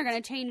 And then they're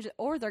going to change,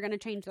 or they're going to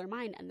change their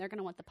mind, and they're going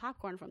to want the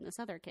popcorn from this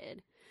other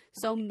kid.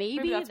 So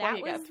maybe that's why that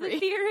you got was 3. the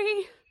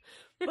theory.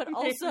 But Maybe.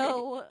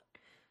 also,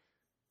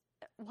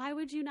 why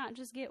would you not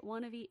just get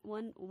one of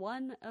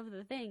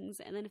the things,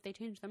 and then if they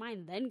change their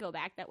mind, then go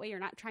back? That way you're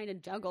not trying to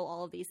juggle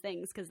all of these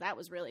things, because that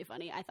was really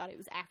funny. I thought it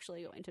was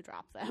actually going to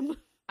drop them.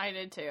 I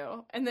did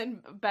too. And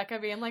then Becca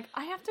being like,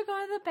 I have to go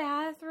to the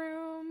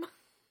bathroom.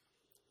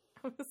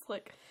 I was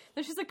like,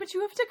 then she's like, but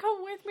you have to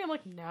come with me. I'm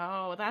like,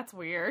 no, that's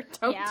weird.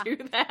 Don't Yeah. do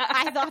that.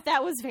 I thought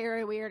that was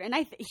very weird, and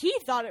he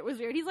thought it was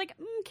weird. He's like,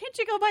 can't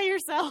you go by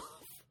yourself?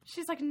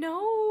 She's like,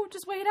 no,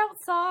 just wait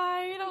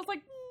outside. I was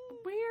like,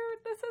 weird.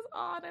 This is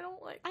odd. I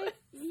don't like this.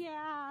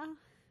 Yeah.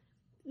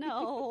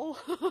 No.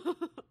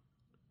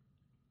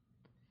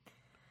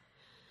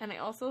 And I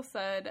also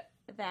said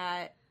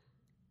that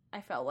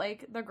I felt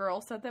like the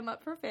girls set them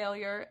up for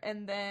failure,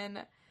 and then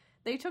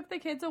they took the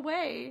kids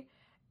away,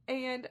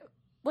 and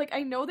like,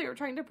 I know they were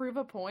trying to prove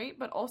a point,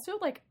 but also,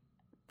 like,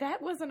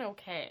 that wasn't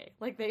okay.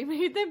 Like, they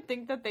made them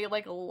think that they,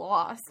 like,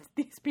 lost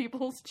these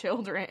people's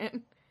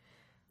children.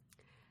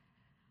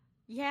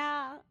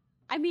 Yeah.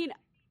 I mean,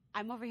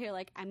 I'm over here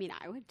like, I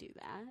would do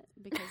that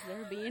because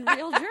they're being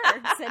real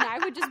jerks. And I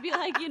would just be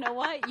like, you know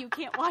what? You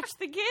can't watch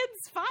the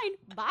kids.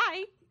 Fine.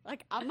 Bye.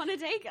 Like, I'm going to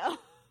take them.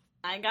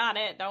 I got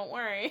it. Don't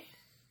worry.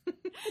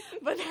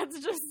 But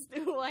that's just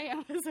who I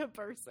am as a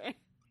person.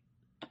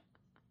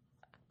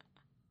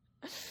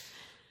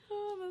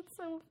 Oh, that's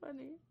so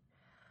funny.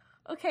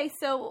 Okay,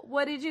 so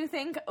what did you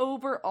think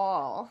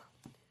overall?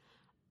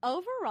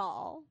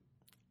 Overall,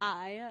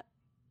 I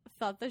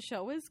thought the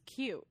show was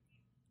cute.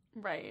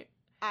 Right.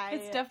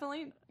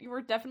 You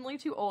were definitely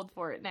too old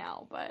for it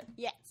now, but.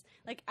 Yes.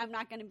 Like, I'm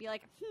not going to be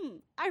like,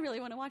 I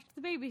really want to watch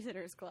The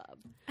Babysitter's Club.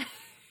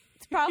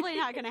 It's probably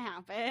not going to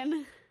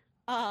happen.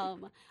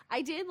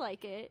 I did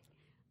like it.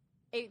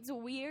 It's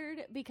weird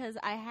because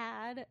I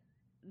had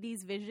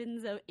these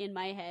visions in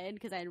my head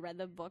because I had read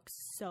the book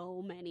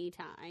so many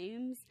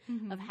times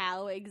of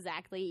how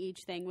exactly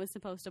each thing was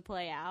supposed to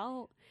play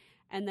out,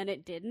 and then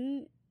it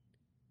didn't.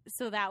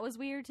 So that was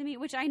weird to me,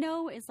 which I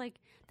know is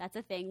like, that's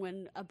a thing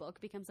when a book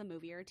becomes a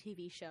movie or a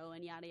TV show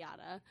and yada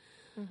yada.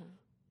 Mm-hmm.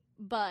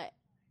 But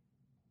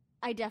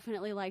I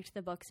definitely liked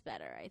the books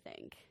better, I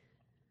think.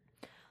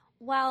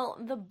 Well,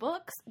 the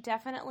books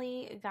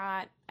definitely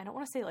got, I don't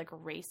want to say like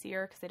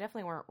racier, because they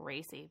definitely weren't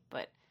racy,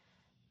 but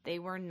they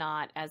were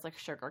not as like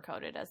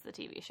sugar-coated as the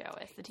TV show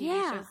is. The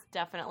TV show is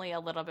definitely a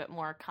little bit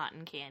more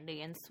cotton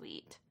candy and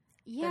sweet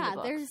than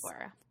the books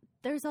were.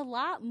 There's a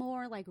lot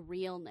more like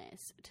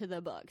realness to the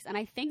books, and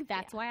I think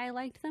that's why I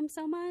liked them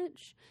so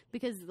much,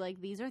 because like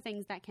these are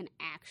things that can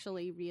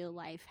actually real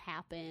life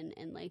happen,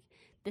 and like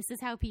this is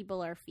how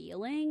people are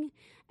feeling.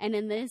 And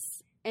in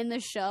the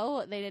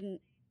show they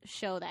didn't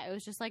show that. It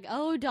was just like,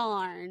 oh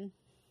darn,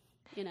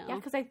 you know. Yeah,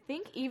 because I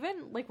think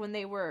even like when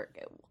they were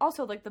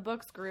also like the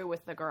books grew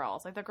with the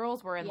girls. Like the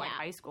girls were in like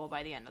high school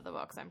by the end of the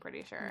books, I'm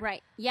pretty sure.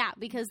 Right. Yeah,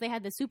 because they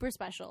had the super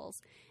specials,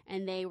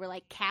 and they were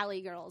like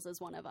Cali Girls is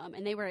one of them,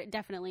 and they were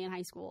definitely in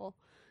high school.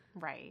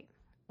 Right.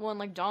 when,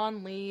 like,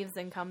 Dawn leaves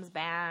and comes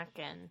back,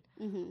 and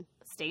Mm-hmm.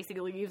 Stacy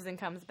leaves and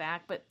comes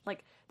back. But,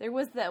 like, there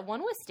was that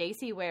one with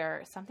Stacy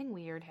where something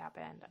weird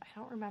happened. I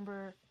don't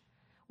remember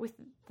with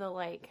the,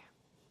 like,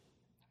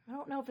 I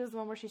don't know if it was the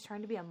one where she's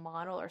trying to be a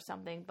model or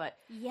something, but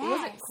Yes. it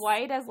wasn't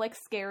quite as, like,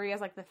 scary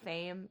as, like, the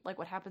Fame, like,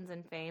 what happens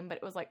in Fame, but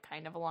it was, like,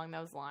 kind of along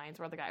those lines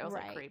where the guy was,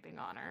 like, Right. creeping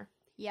on her.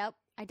 Yep.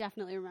 I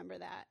definitely remember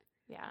that.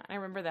 Yeah, I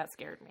remember that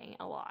scared me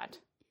a lot.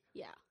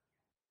 Yeah.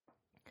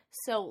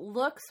 So,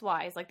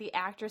 looks-wise, like, the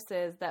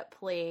actresses that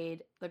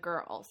played the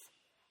girls,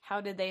 how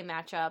did they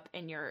match up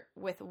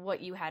with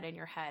what you had in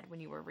your head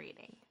when you were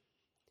reading?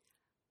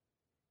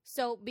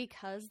 So,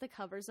 because the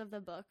covers of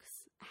the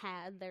books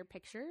had their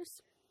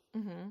pictures,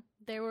 Mm-hmm.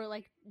 they were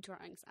like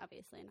drawings,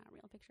 obviously, not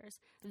real pictures.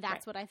 That's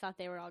Right. what I thought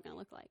they were all going to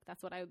look like.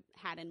 That's what I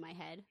had in my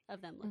head of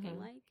them looking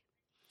Mhm. like.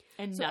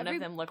 And So none of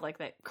them look like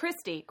that.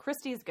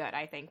 Christy's good,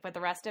 I think, but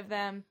the rest of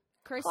them,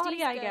 Kirsty's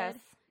Claudia, I good. guess.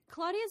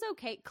 Claudia's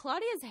okay.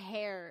 Claudia's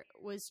hair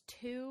was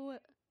too,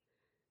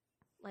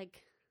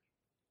 like,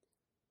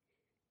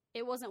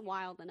 it wasn't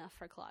wild enough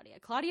for Claudia.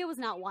 Claudia was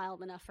not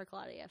wild enough for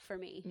Claudia, for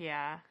me.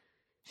 Yeah.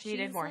 She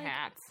needed She's, more like,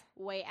 hats.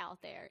 Way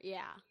out there,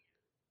 yeah.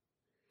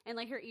 And,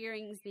 like, her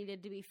earrings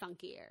needed to be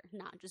funkier,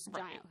 not just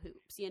Right. giant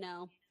hoops, you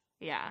know?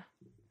 Yeah.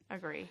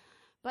 Agree.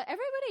 But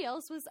everybody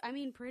else was, I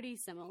mean, pretty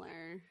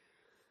similar.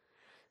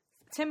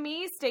 To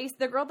me, Stacy,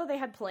 the girl that they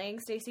had playing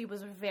Stacy,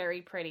 was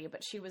very pretty,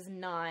 but she was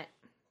not.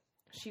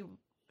 She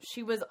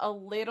was a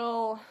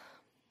little.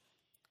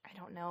 I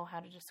don't know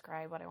how to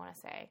describe what I want to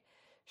say.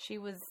 She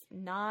was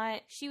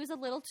not. She was a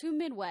little too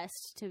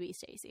Midwest to be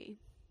Stacy.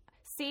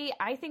 See,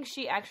 I think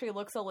she actually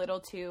looks a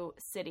little too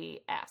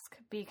city-esque,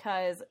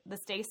 because the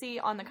Stacy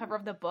on the cover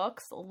of the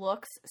books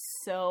looks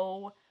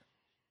so,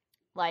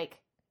 like,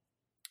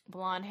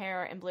 blonde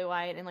hair and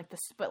blue-eyed, and, like,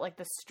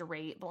 the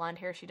straight blonde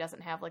hair. She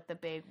doesn't have, like, the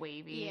big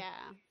wavy.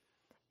 Yeah.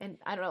 And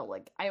I don't know,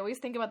 like, I always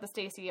think about the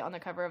Stacy on the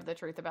cover of The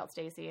Truth About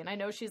Stacy, and I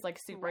know she's, like,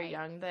 super Right.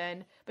 young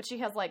then, but she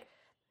has, like,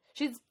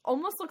 she's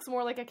almost looks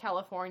more like a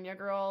California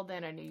girl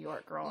than a New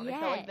York girl. And I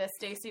feel like this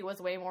Stacy was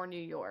way more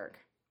New York.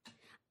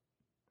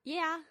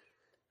 Yeah.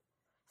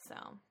 So,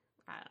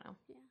 I don't know.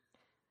 Yeah.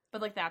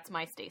 But, like, that's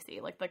my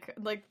Stacy. Like,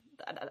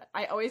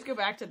 I always go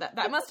back to that.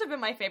 That must have been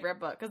my favorite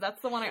book, because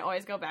that's the one I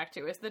always go back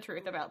to, is The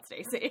Truth About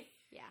Stacy.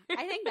 Yeah.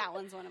 I think that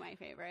one's one of my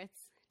favorites.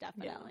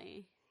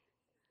 Definitely.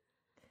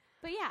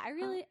 But yeah,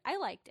 I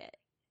liked it.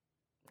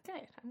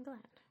 Good. I'm glad.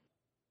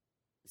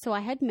 So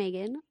I had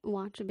Megan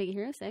watch Big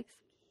Hero 6.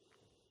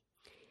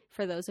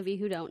 For those of you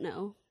who don't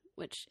know,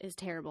 which is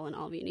terrible, and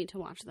all of you need to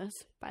watch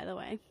this, by the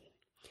way.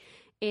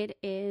 It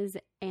is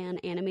an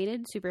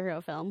animated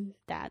superhero film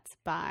that's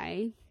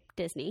by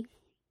Disney.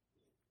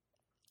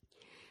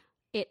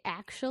 It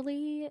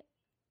actually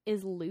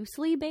is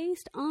loosely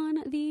based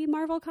on the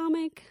Marvel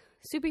comic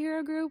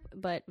superhero group,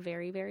 but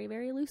very, very,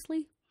 very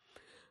loosely.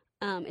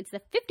 It's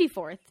the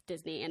 54th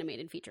Disney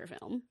animated feature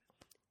film.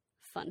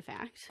 Fun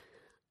fact.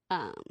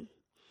 And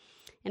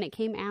it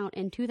came out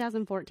in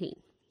 2014.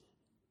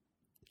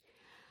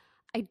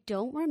 I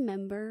don't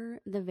remember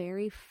the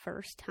very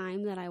first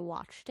time that I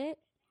watched it.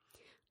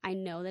 I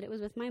know that it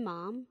was with my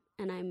mom,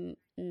 and I'm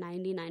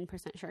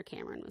 99% sure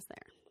Cameron was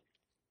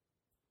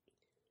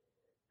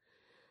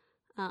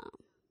there.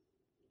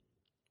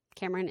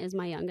 Cameron is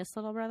my youngest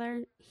little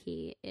brother.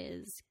 He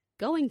is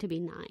going to be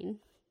 9.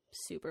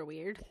 Super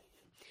weird.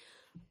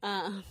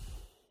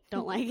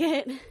 Don't like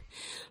it.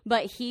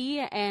 But he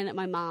and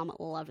my mom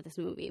love this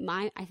movie.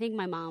 I think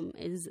my mom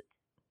is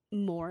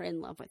more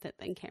in love with it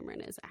than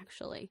Cameron is,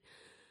 actually.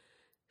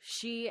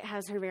 She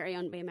has her very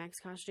own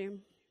Baymax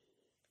costume.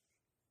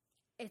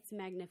 It's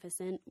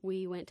magnificent.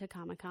 We went to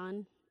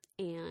Comic-Con,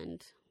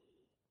 and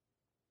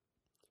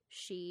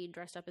she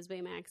dressed up as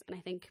Baymax, and I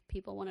think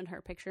people wanted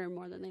her picture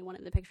more than they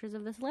wanted the pictures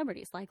of the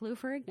celebrities, like Lou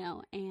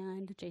Ferrigno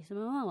and Jason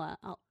Momoa.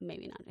 Oh,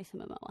 maybe not Jason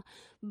Momoa,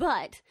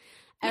 but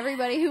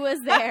everybody who was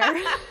there.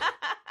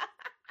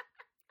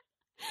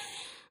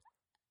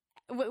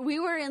 We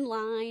were in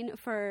line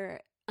for,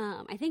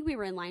 I think we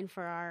were in line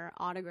for our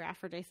autograph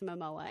for Jason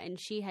Momoa, and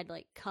she had,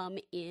 like, come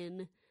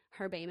in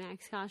her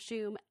Baymax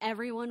costume.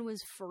 Everyone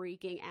was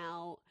freaking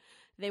out.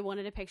 They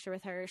wanted a picture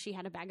with her. She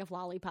had a bag of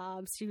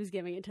lollipops. She was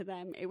giving it to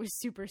them. It was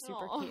super,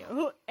 super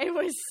cute. It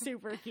was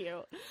super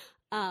cute.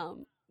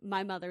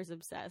 My mother's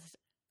obsessed.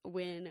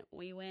 When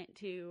we went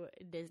to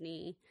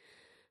Disney,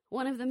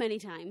 one of the many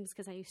times,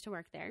 because I used to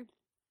work there,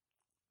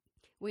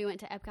 we went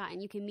to Epcot,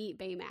 and you can meet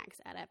Baymax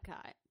at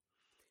Epcot.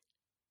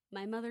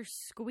 My mother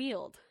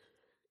squealed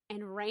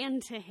and ran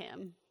to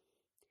him.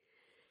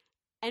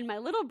 And my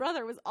little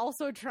brother was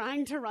also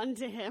trying to run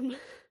to him,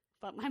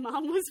 but my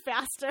mom was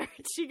faster.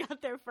 She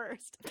got there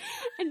first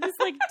and just,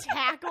 like,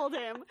 tackled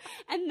him.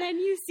 And then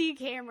you see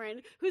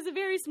Cameron, who's a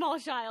very small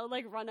child,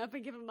 like, run up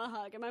and give him a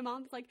hug. And my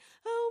mom's like,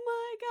 oh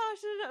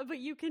my gosh. But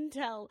you can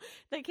tell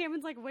that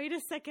Cameron's like, wait a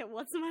second,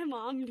 what's my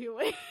mom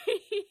doing?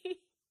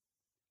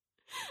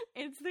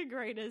 It's the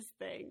greatest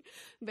thing.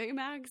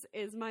 Baymax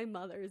is my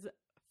mother's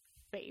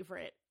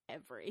favorite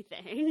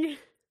everything.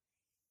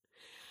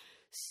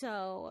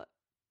 So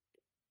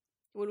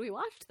when we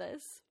watched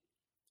this,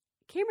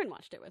 Cameron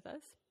watched it with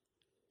us.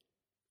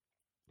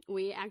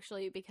 We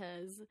actually,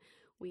 because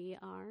we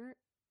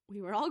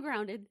were all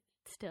grounded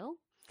still.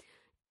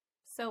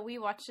 So we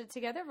watched it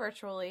together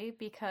virtually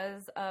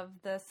because of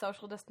the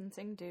social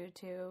distancing due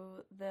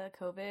to the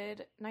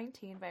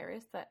COVID-19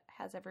 virus that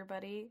has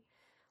everybody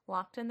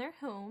locked in their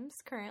homes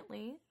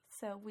currently.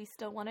 So we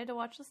still wanted to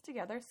watch this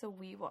together, so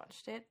we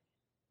watched it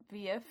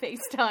via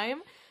FaceTime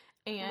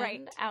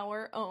and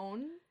our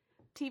own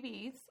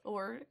TVs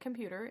or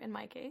computer in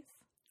my case.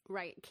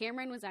 Right.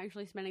 Cameron was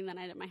actually spending the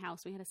night at my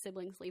house. We had a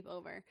sibling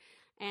sleepover,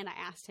 and I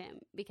asked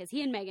him, because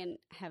he and Megan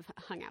have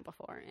hung out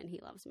before, and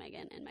he loves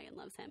Megan, and Megan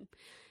loves him.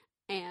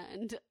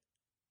 And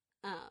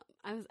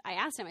I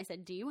asked him, I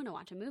said, do you want to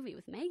watch a movie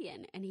with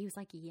Megan? And he was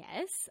like,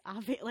 yes.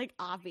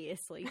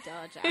 Obviously,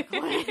 duh,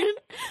 Jacqueline. I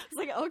was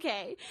like,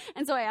 okay.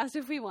 And so I asked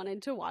if we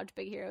wanted to watch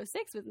Big Hero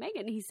 6 with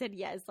Megan. He said,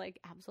 yes, like,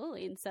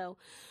 absolutely. And so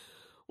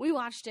we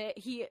watched it.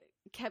 He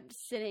kept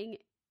sitting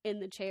in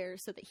the chair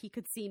so that he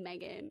could see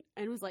Megan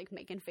and was like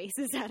making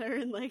faces at her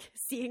and like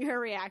seeing her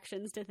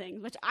reactions to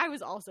things, which I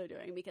was also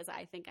doing because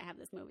I think I have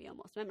this movie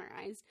almost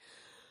memorized.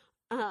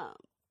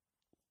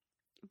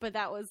 But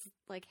that was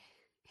like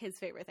his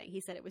favorite thing.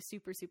 He said it was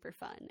super, super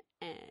fun,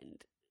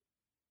 and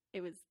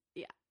it was,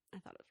 yeah, I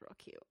thought it was real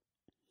cute.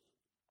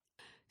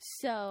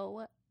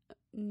 So,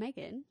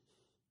 Megan,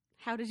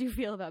 how did you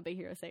feel about Big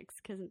Hero 6?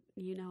 Because,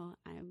 you know,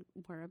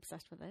 we're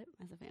obsessed with it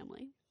as a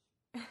family.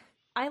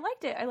 I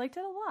liked it. I liked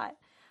it a lot.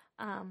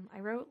 I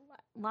wrote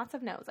lots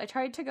of notes. I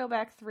tried to go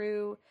back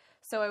through,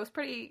 so I was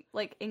pretty,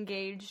 like,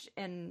 engaged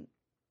in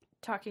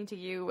talking to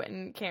you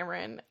and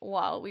Cameron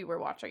while we were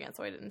watching it,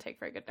 so I didn't take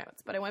very good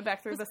notes. But I went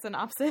back through the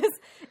synopsis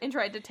and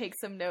tried to take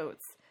some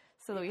notes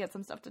so that we had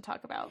some stuff to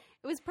talk about.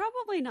 It was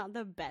probably not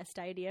the best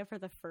idea for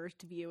the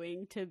first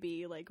viewing to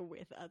be, like,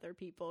 with other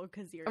people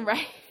because you're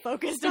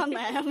focused on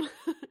them.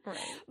 Right.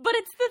 But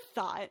it's the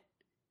thought.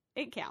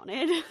 It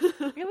counted. It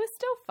was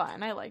still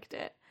fun. I liked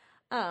it.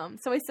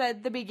 So I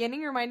said the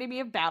beginning reminded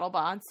me of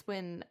BattleBots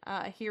when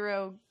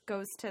Hero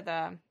goes to the,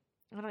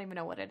 I don't even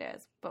know what it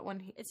is, but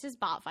when it's just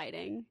bot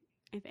fighting,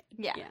 I think.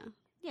 Yeah.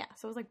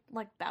 So it was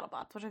like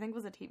BattleBots, which I think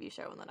was a TV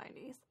show in the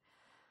 90s.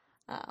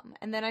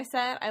 And then I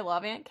said I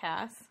love Aunt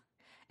Cass,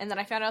 and then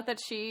I found out that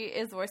she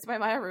is voiced by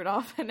Maya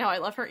Rudolph, and now I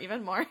love her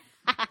even more.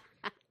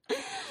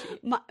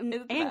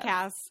 Aunt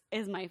Cass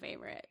is my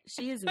favorite.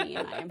 She is me,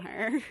 and I am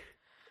her.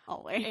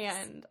 Always.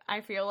 And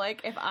I feel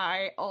like if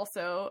I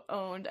also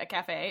owned a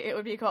cafe, it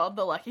would be called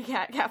the Lucky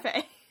Cat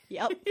Cafe.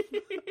 Yep.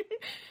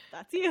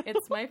 That's you.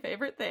 It's my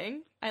favorite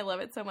thing. I love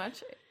it so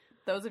much.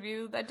 Those of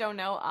you that don't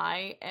know,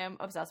 I am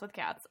obsessed with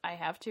cats. I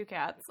have 2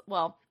 cats.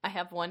 Well, I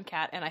have 1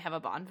 cat and I have a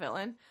Bond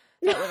villain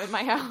that live in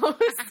my house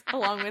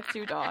along with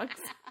 2 dogs.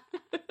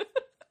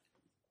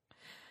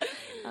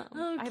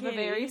 I have a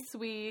very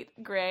sweet,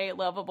 gray,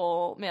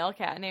 lovable male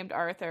cat named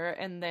Arthur,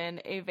 and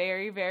then a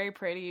very, very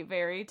pretty,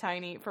 very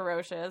tiny,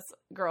 ferocious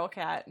girl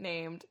cat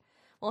named,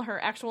 well,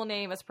 her actual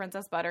name is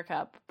Princess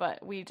Buttercup,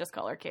 but we just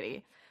call her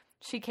Kitty.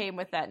 She came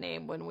with that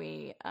name when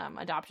we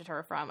adopted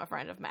her from a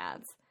friend of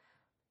Mads.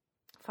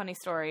 Funny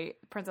story,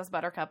 Princess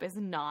Buttercup is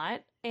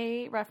not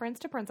a reference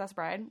to Princess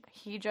Bride.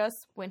 He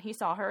just, when he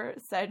saw her,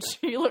 said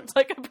she looked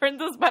like a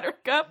Princess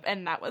Buttercup,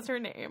 and that was her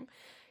name.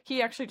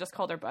 He actually just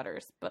called her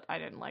Butters, but I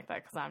didn't like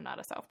that because I'm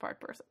not a South Park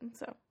person,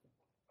 so.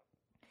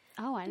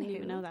 Oh, I didn't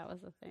even know that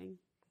was a thing.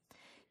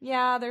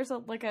 Yeah, there's a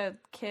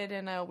kid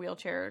in a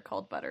wheelchair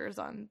called Butters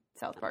on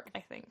South Park, I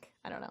think.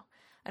 I don't know.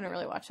 I don't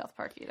really watch South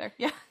Park either.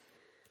 Yeah.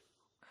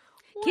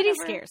 Kitty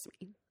scares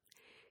me.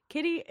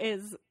 Kitty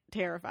is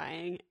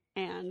terrifying,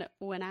 and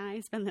when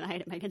I spend the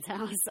night at Megan's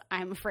house,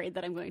 I'm afraid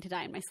that I'm going to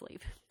die in my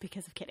sleep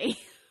because of Kitty.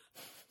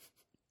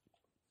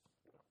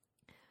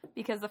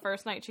 Because the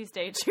first night she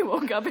stayed, she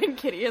woke up and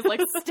Kitty is,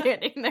 like,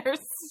 standing there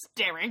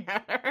staring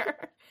at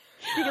her.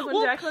 Because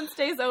when Jacqueline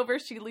stays over,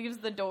 she leaves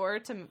the door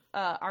to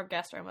our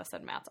guest room. I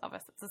said Matt's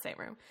office. It's the same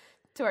room.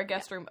 To our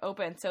guest room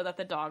open so that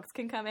the dogs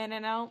can come in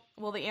and out.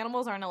 Well, the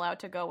animals aren't allowed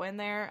to go in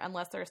there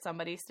unless there's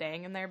somebody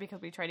staying in there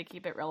because we try to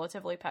keep it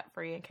relatively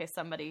pet-free in case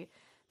somebody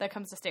that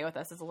comes to stay with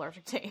us is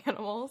allergic to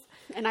animals.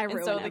 And I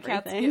ruin everything. The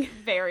cats get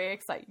very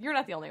excited. You're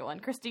not the only one.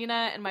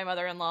 Christina and my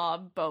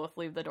mother-in-law both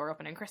leave the door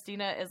open, and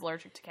Christina is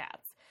allergic to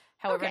cats.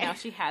 However, now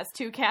she has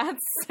 2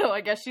 cats, so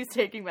I guess she's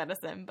taking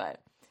medicine,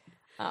 but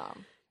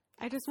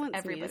I just want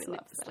everybody to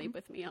sleep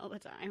with me all the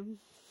time.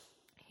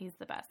 He's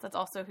the best. That's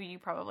also who you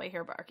probably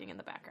hear barking in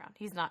the background.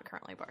 He's not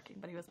currently barking,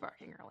 but he was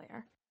barking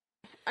earlier.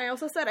 I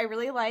also said I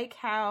really like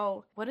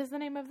how, what is the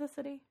name of the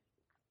city?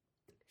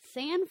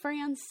 San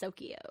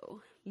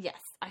Francisco. Yes.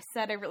 I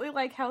said I really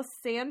like how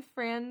San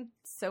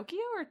Francisco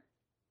or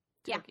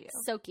Tokyo? Yeah,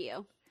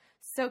 Sokyo.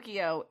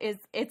 Sokyo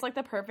it's like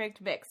the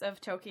perfect mix of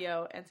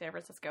Tokyo and San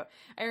Francisco.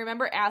 I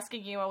remember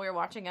asking you while we were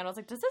watching it, I was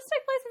like, does this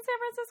take place in San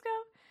Francisco?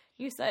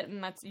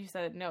 You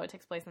said no, it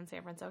takes place in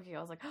San Francisco. I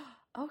was like,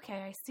 oh,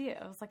 okay, I see it.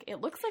 I was like, it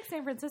looks like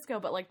San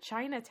Francisco, but like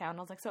Chinatown. I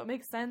was like, so it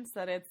makes sense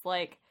that it's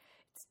like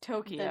it's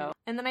Tokyo.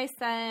 And then I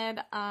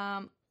said,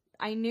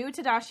 I knew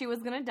Tadashi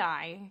was going to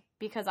die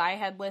because I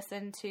had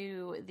listened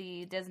to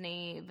the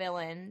Disney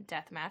villain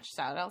deathmatch.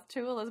 Shout out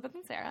to Elizabeth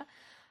and Sarah.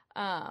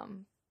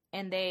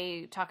 And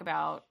they talk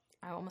about,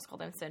 I almost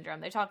called him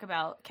Syndrome. They talk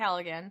about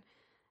Callaghan.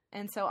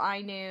 And so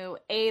I knew,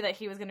 A, that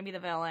he was going to be the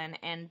villain,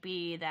 and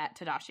B, that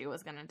Tadashi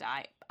was going to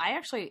die.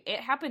 It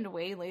happened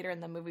way later in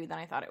the movie than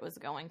I thought it was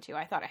going to.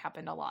 I thought it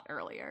happened a lot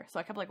earlier. So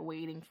I kept, like,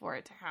 waiting for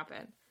it to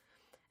happen.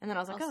 And then I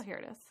was like, oh, here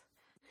it is.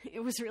 It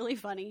was really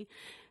funny.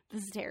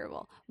 This is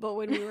terrible. But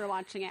when we were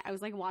watching it, I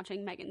was, like,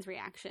 watching Megan's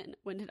reaction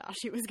when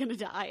Tadashi was going to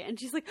die. And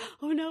she's like,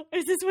 oh, no,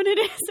 is this when it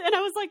is? And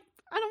I was like,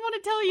 I don't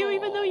want to tell you,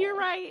 even though you're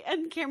right.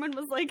 And Cameron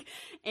was, like,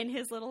 in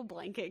his little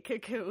blanket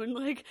cocoon,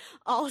 like,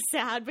 all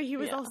sad. But he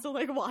was also,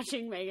 like,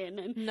 watching Megan.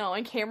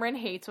 And Cameron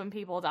hates when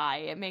people die.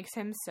 It makes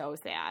him so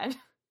sad.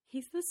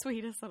 He's the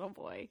sweetest little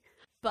boy.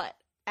 But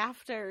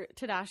after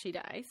Tadashi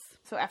dies.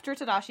 So after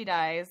Tadashi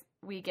dies,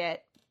 we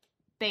get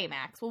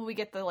Baymax. Well, we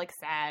get the, like,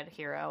 sad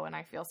hero. And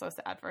I feel so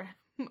sad for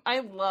him. I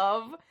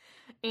love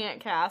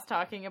Aunt Cass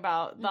talking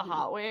about the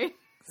hot wings.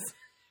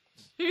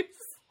 She's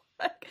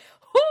like,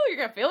 whoo, you're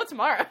going to feel it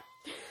tomorrow.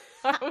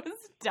 I was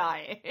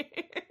dying.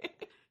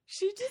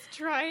 She's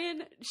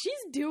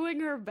doing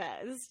her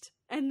best.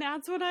 And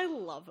that's what I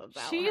love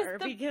about her.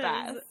 Because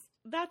best.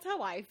 That's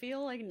how I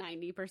feel like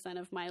 90%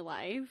 of my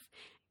life.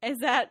 Is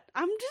that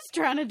I'm just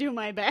trying to do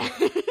my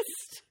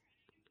best.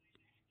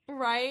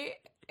 Right?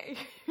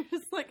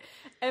 Just like,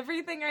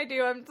 everything I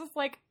do, I'm just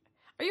like,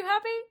 are you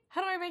happy?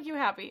 How do I make you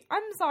happy?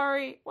 I'm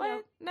sorry. What?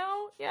 Yep.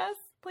 No? Yes?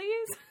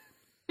 Please?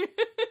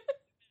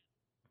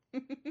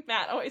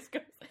 Matt always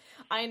goes,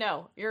 I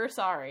know, you're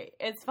sorry.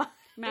 It's fine.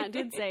 Matt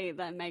did say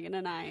that Megan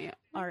and I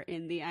are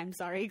in the I'm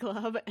sorry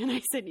club, and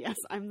I said, yes,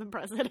 I'm the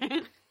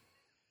president.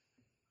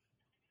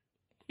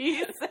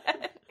 He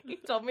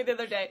told me the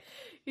other day,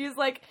 he's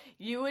like,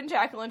 you and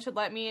Jacqueline should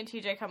let me and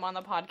TJ come on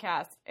the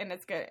podcast, and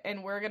it's good,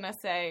 and we're gonna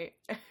say,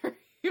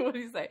 what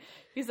did he say?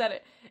 He said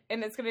it,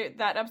 and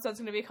that episode's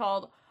gonna be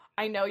called,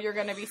 I know you're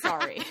gonna be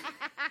sorry.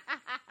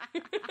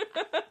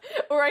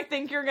 Or I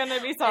think you're gonna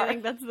be sorry. I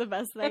think that's the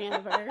best thing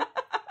ever.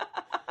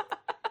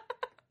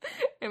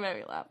 It made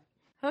me laugh.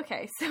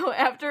 Okay, so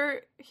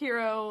after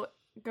Hiro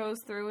goes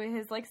through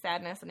his, like,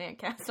 sadness and Aunt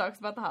Cass talks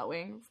about the hot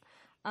wings,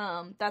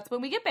 that's when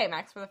we get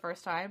Baymax for the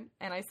first time.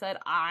 And I said,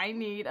 I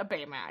need a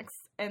Baymax.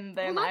 And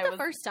then not the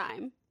first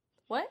time.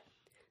 What?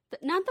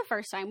 Not the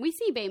first time. We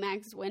see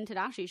Baymax when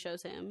Tadashi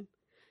shows him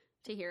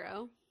to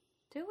Hiro.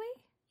 Do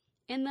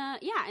we? In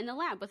the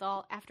lab with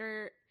all,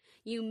 after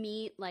you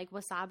meet, like,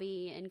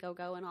 Wasabi and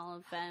Go-Go and all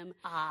of them.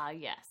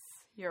 Yes.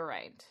 You're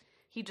right.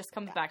 He just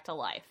comes back to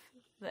life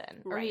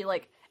then. Or right. he,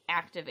 like,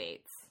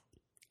 activates.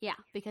 Yeah,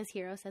 because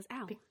Hiro says,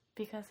 ow.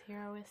 Because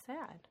Hiro is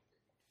sad.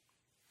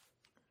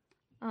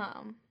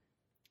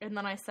 And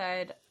then I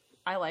said,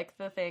 I like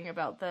the thing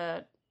about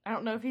I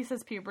don't know if he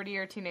says puberty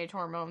or teenage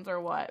hormones or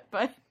what,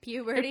 but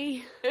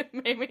puberty. It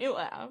made me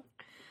laugh.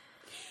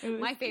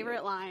 My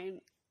favorite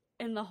line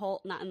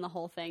not in the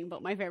whole thing,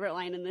 but my favorite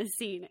line in this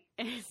scene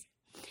is,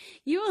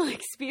 you will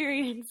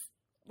experience,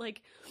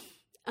 like,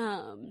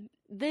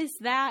 this,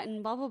 that,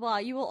 and blah, blah, blah.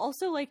 You will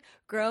also, like,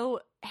 grow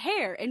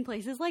hair in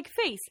places like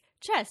face,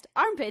 chest,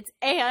 armpits,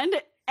 and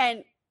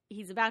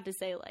he's about to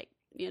say, like,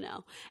 you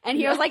know. And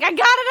he was like, I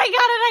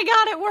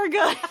got it, we're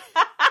good.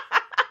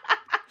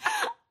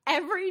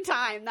 Every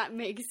time that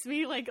makes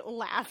me, like,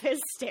 laugh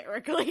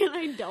hysterically, and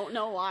I don't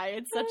know why.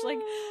 It's such, like,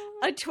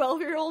 a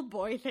 12-year-old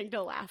boy thing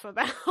to laugh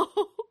about.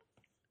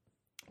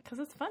 Because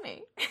it's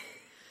funny.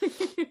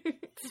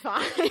 It's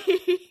fine.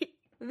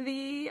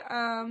 The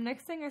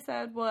next thing I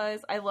said was,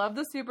 I love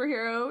the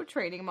superhero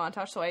training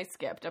montage, so I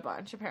skipped a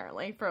bunch,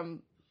 apparently,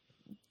 from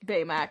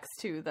Baymax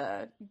to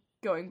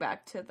going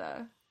back to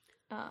the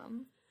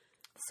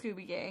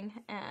Scooby Gang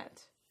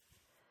at...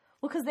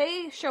 Well, because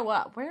they show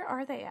up. Where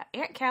are they at?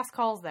 Aunt Cass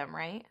calls them,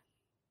 right?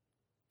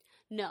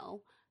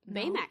 No.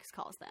 Baymax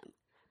calls them.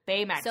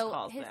 Baymax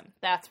calls them.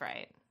 That's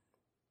right.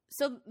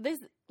 So this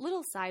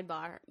little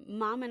sidebar,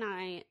 Mom and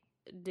I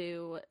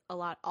do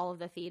all of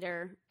the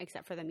theater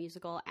except for the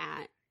musical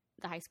at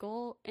the high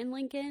school in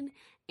Lincoln,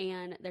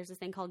 and there's this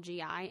thing called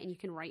GI, and you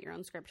can write your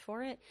own script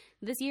for it.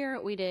 This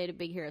year we did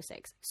Big Hero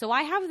 6. So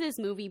I have this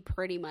movie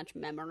pretty much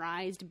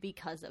memorized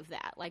because of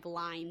that, like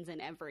lines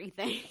and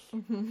everything.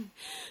 Mm-hmm.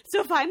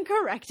 So if I'm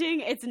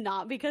correcting, it's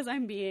not because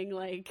I'm being,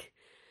 like,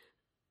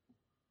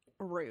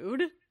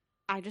 rude.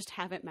 I just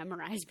have it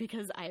memorized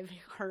because I've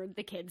heard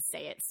the kids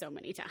say it so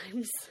many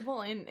times.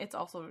 Well, and it's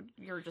also,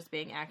 you're just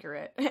being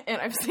accurate,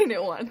 and I've seen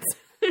it once.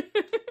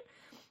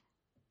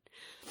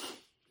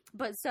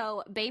 But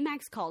so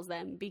Baymax calls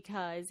them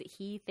because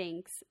he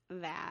thinks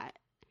that,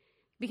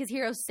 because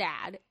Hero's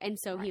sad, and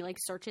so he, like,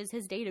 searches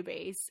his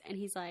database, and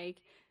he's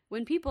like,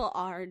 when people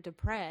are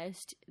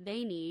depressed,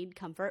 they need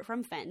comfort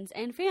from friends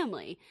and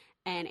family.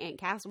 And Aunt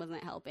Cass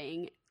wasn't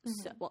helping.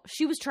 So, well,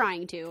 she was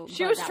trying to.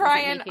 She was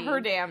trying her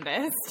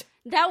damnedest.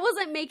 That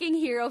wasn't making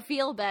Hero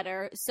feel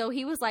better, so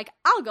he was like,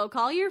 I'll go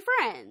call your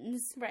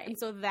friends. Right. And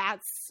so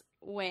that's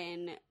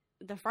when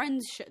the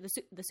friends,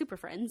 the super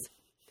friends,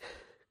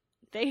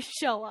 they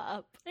show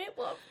up. I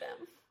love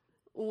them.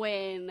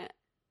 when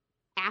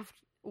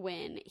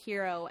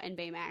Hero and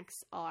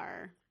Baymax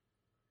are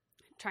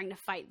trying to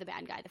fight the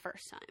bad guy the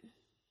first time.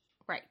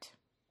 Right.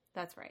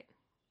 That's right.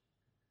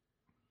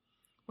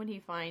 When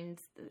he's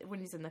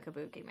in the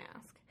kabuki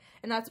mask.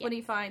 And that's when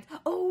he finds,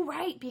 oh,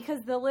 right,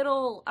 because the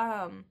little,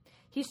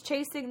 he's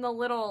chasing the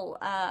little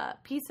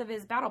piece of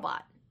his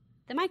BattleBot.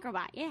 The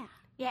Microbot, yeah.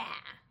 Yeah.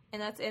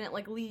 And it,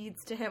 like,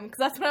 leads to him, because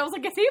that's when I was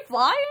like, is he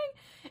flying?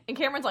 And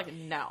Cameron's like,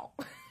 no.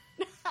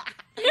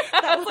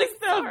 That was like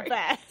the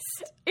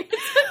best. It's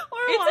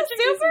a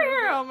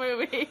superhero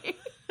movie.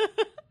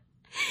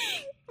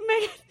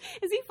 Man,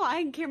 is he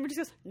flying? Cameron just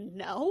goes,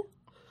 no.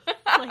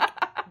 Like,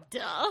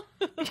 duh.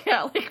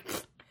 Yeah, like,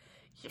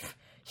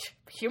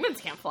 humans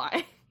can't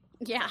fly.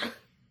 Yeah.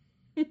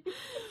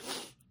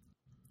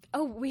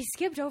 Oh, we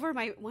skipped over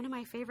one of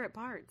my favorite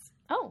parts.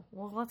 Oh,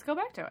 well, let's go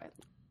back to it.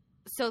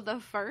 So the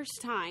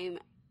first time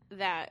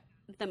that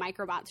the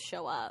Microbots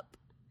show up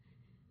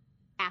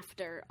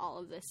after all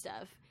of this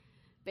stuff,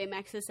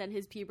 Baymax has said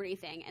his puberty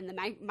thing, and the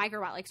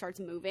Microbot, like, starts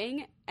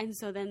moving, and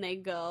so then they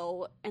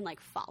go and, like,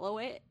 follow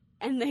it,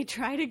 and they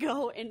try to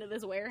go into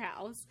this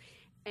warehouse,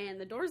 and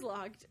the door's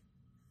locked,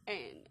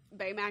 and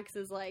Baymax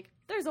is like,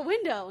 there's a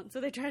window, and so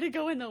they try to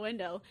go in the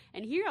window,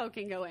 and Hero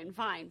can go in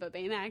fine, but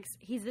Baymax,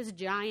 he's this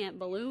giant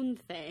balloon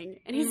thing,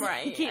 and he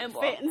can't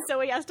fit, and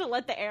so he has to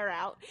let the air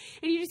out,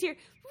 and you just hear,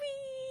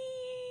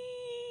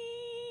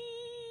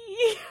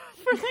 wee,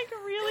 for, like,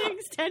 a really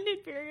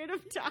extended period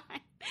of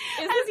time.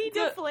 As he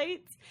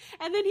deflates,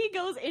 and then he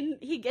goes in,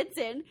 he gets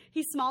in,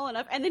 he's small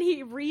enough, and then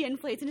he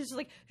re-inflates, and it's just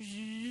like,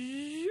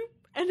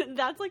 and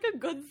that's like a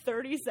good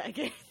 30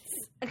 seconds.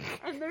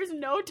 And there's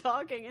no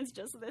talking, it's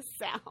just this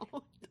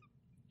sound.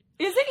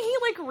 Isn't he,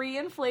 like,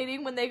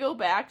 re-inflating when they go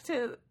back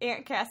to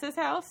Aunt Cass's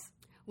house?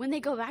 When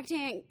they go back to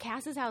Aunt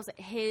Cass's house,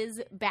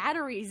 his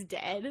battery's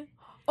dead.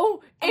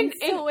 Oh, and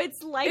so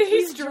it's like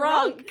he's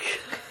drunk.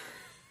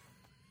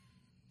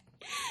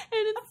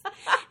 And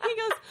he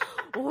goes,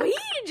 we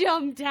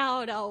jumped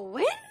out a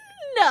window.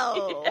 Yeah.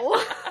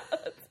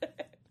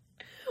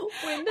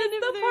 When did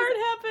the part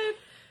happen?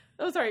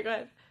 Oh, sorry, go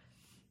ahead.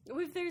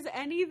 If there's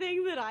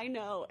anything that I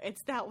know,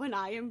 it's that when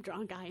I am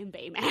drunk, I am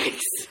Baymax.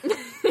 And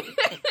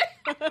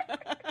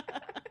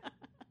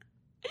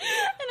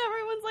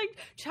everyone's like,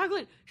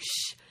 Chocolate,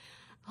 shh,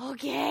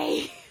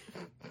 okay.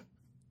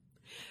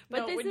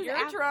 But no, when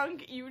you're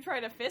drunk, you try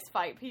to fist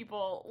fight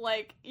people.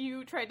 Like,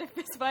 you tried to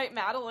fist fight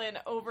Madeline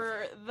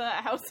over the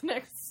house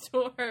next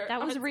door.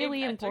 That was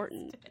really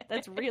important.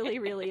 That's really,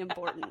 really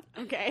important.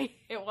 Okay.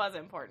 It was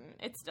important.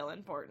 It's still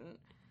important.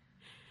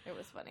 It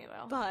was funny,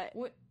 though. But...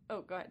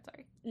 oh, go ahead,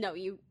 sorry. No,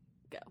 you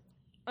go.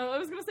 I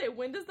was going to say,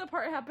 when does the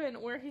part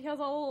happen where he has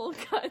all the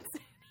little cuts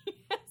and he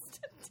has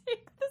to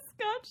take the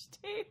Scotch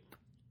tape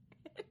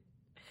and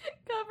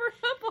cover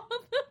up all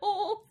the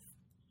holes?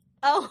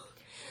 Oh,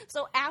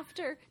 so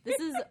after, this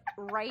is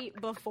right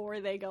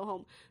before they go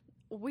home.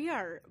 We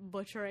are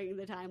butchering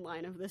the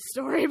timeline of this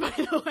story, by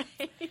the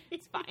way.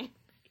 It's fine.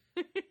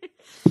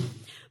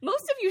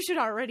 Most of you should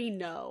already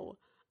know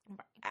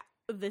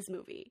this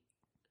movie.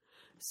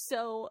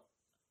 So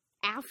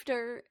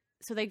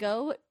they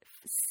go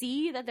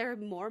see that there are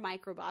more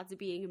Microbots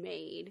being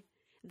made.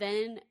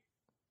 Then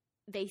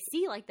they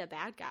see, like, the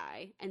bad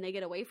guy, and they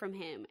get away from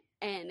him.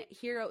 And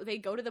they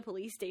go to the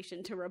police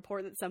station to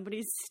report that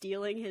somebody's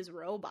stealing his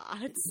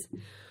robots.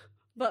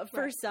 But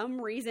for some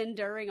reason,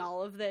 during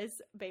all of this,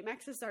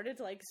 Baymax has started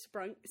to, like,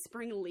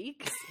 spring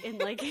leaks in,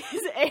 like,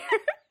 his air.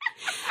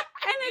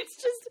 And it's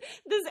just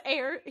this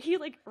air, he,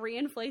 like,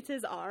 reinflates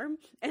his arm,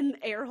 and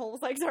air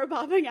holes, like, start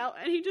popping out,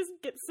 and he just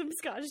gets some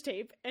Scotch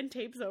tape and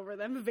tapes over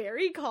them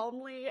very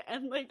calmly.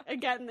 And, like,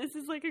 again, this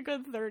is, like, a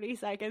good 30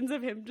 seconds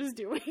of him just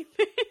doing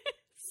this.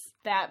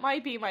 That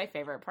might be my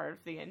favorite part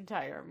of the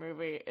entire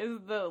movie, is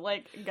the,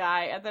 like,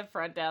 guy at the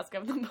front desk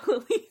of the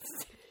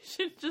police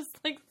station just,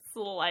 like,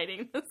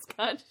 sliding the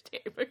Scotch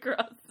tape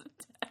across the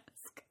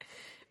desk.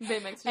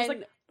 Baymax just,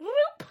 like,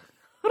 whoop,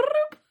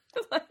 whoop,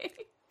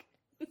 like...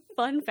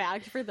 Fun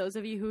fact for those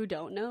of you who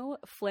don't know,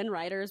 Flynn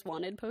Rider's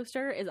wanted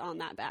poster is on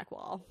that back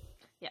wall.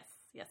 Yes,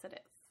 it is.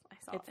 I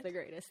saw it. It's the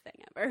greatest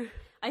thing ever.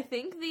 I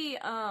think the,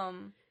 oh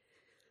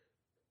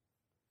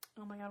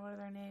my god, what are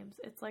their names?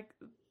 It's, like...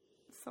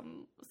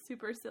 some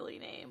super silly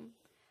name.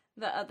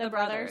 The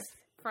brothers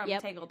from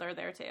Tangled are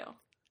there too.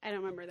 I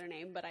don't remember their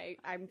name, but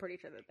I'm pretty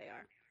sure that they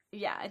are.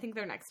 Yeah, I think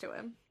they're next to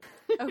him.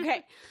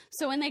 Okay,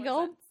 so when they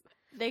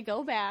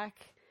go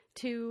back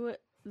to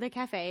the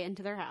cafe and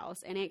to their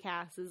house, and Aunt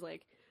Cass is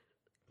like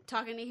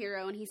talking to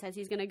Hero, and he says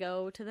he's gonna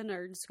go to the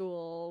nerd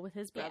school with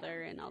his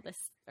brother and all this,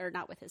 or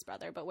not with his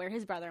brother, but where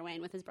his brother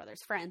went with his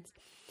brother's friends,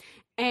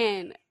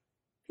 and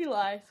he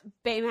lies.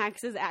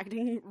 Baymax is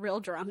acting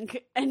real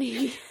drunk, and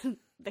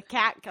the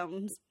cat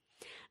comes,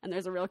 and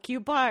there's a real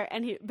cute part,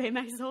 and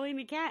Baymax is holding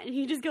the cat, and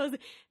he just goes,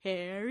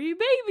 Harry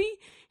baby,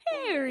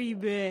 Harry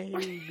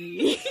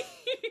baby.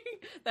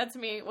 That's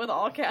me with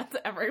all cats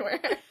everywhere.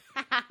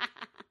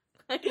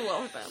 I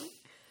love them.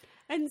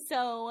 And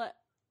so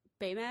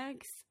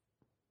Baymax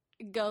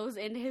goes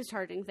into his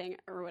charging thing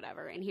or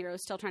whatever, and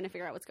Hero's still trying to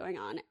figure out what's going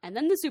on. And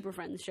then the Super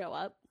Friends show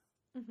up,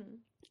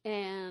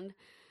 and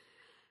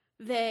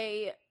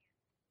they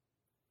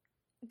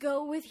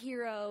go with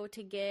Hero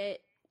to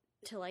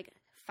like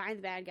find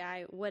the bad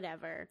guy,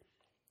 whatever.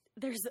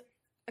 There's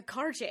a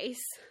car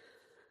chase,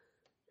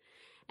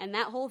 and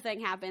that whole thing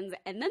happens,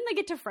 and then they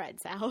get to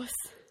Fred's house.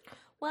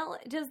 Well,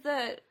 does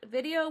the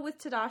video with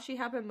Tadashi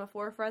happen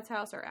before Fred's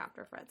house or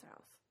after Fred's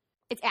house?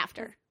 It's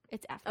after.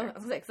 It's after. Oh,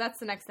 'cause that's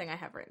the next thing I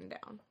have written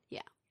down.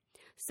 Yeah.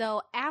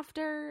 So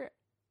after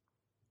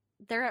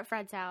they're at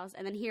Fred's house,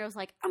 and then Hero's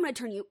like, I'm going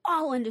to turn you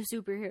all into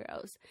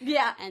superheroes.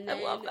 Yeah, and I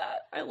love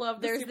that. I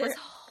love there's this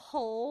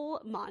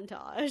whole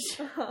montage.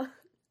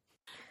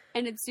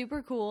 And it's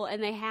super cool.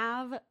 And they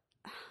have,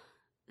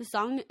 the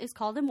song is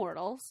called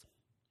Immortals.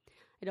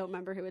 I don't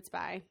remember who it's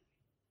by.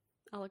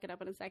 I'll look it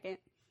up in a second.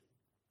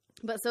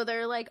 But so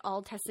they're like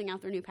all testing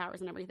out their new powers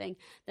and everything.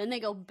 Then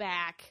they go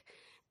back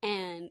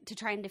and to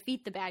try and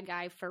defeat the bad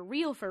guy for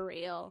real.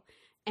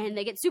 And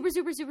they get super,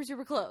 super, super,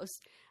 super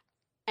close.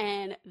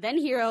 And then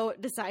Hero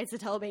decides to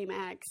tell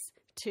Baymax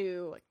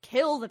to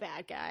kill the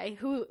bad guy,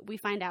 who we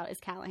find out is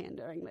Callahan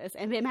during this.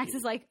 And Baymax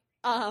is like,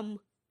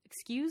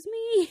 excuse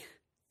me?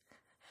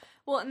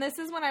 Well, and this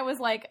is when I was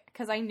like,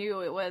 because I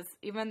knew it was,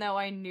 even though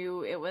I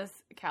knew it was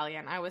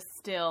Callahan, I was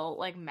still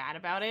like mad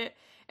about it.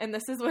 And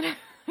this is when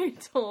I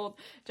told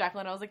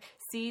Jacqueline, I was like,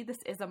 see, this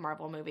is a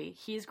Marvel movie.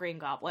 He's Green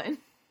Goblin.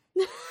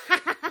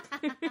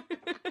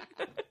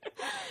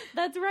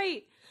 That's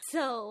right.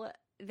 So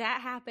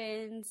that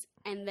happens,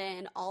 and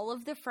then all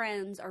of the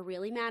friends are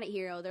really mad at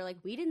Hero. They're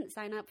like, we didn't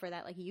sign up for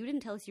that. Like, you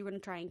didn't tell us you were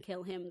going to try and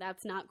kill him.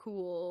 That's not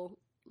cool.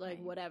 Like,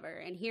 right. Whatever.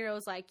 And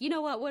Hero's like, you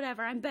know what?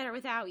 Whatever. I'm better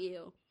without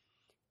you.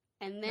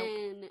 And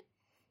then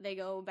they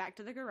go back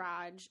to the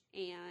garage,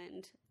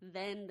 and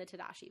then the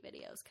Tadashi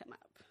videos come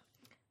up.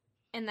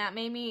 And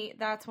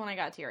that's when I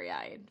got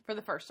teary-eyed for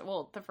the first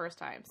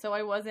time. So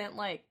I wasn't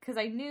like, because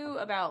I knew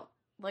about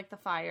like the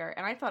fire,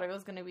 and I thought it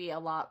was going to be a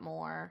lot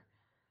more,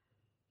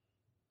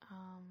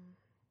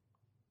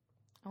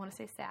 I want to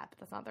say sad, but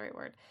that's not the right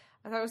word.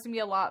 I thought it was going to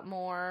be a lot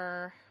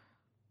more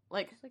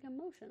like, it's like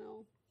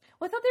emotional.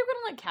 Well, I thought they were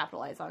going to like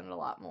capitalize on it a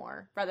lot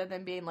more rather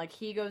than being like,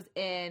 he goes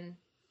in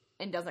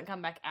and doesn't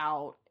come back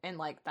out, and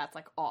like that's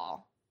like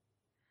all.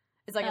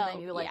 It's like,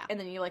 and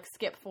then you like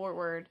skip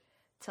forward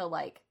to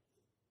like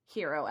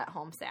Hero at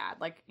home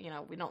sad. Like, you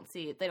know, they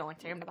don't like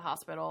take him to the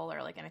hospital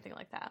or like anything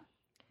like that.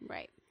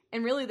 Right.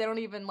 And really they don't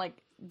even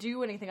like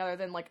do anything other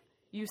than like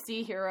you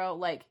see Hero,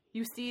 like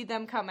you see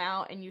them come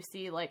out and you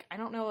see like, I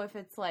don't know if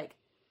it's like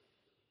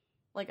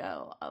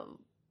a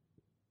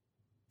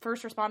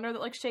first responder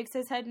that like shakes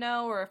his head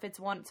no, or if it's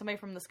somebody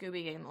from the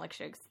Scooby Gang that like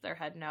shakes their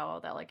head no,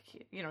 that like,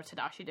 you know,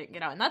 Tadashi didn't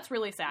get out. And that's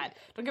really sad.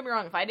 Don't get me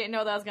wrong, if I didn't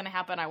know that was going to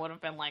happen, I would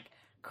have been like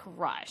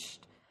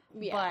crushed.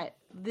 Yeah. But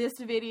this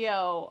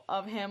video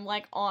of him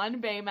like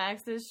on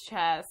Baymax's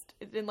chest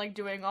and like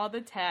doing all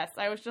the tests,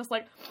 I was just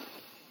like,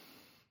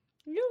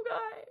 you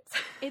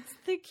guys. It's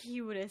the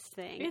cutest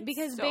thing.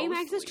 Because so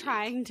Baymax is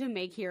trying to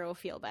make Hero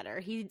feel better.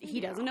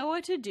 He doesn't know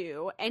what to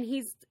do, and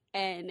he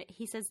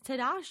says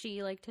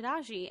Tadashi,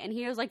 and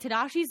Hero's like,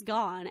 Tadashi's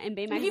gone, and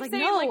Baymax is like,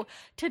 no, like,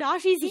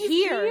 Tadashi's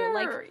here.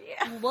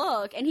 Like,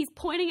 look, and he's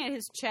pointing at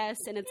his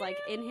chest, and it's like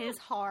in his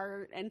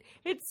heart, and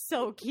it's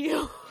so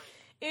cute.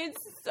 It's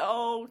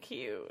so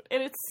cute,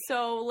 and it's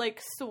so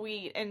like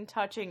sweet and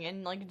touching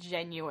and like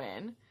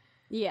genuine.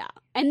 Yeah,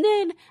 and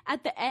then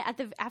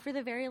after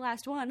the very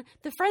last one,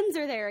 the friends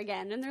are there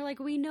again, and they're like,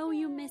 we know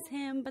you miss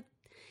him, but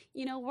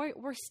you know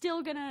we're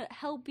still gonna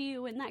help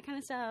you and that kind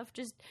of stuff.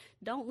 Just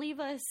don't leave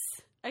us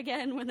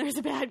again when there's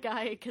a bad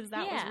guy, because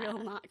that was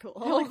real not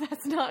cool. They're like,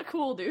 that's not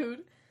cool,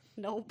 dude.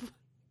 Nope.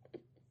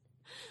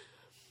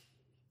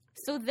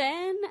 So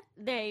then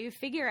they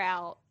figure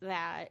out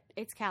that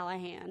it's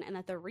Callahan, and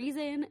that the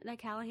reason that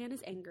Callahan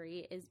is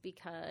angry is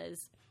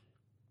because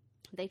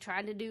they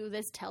tried to do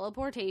this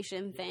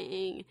teleportation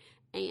thing,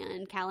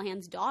 and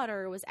Callahan's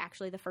daughter was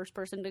actually the first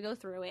person to go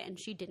through it, and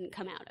she didn't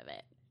come out of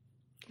it.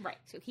 Right.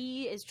 So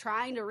he is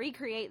trying to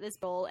recreate this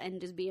bowl and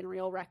just being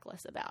real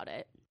reckless about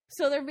it.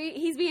 So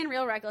he's being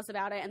real reckless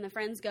about it, and the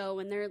friends go,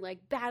 and they're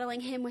like battling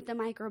him with the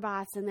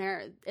microbots, and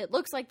it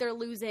looks like they're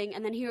losing,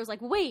 and then Hero's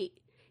like, wait,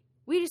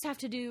 we just have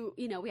to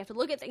we have to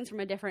look at things from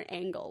a different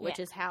angle, which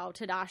is how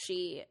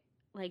Tadashi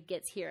like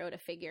gets Hero to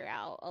figure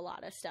out a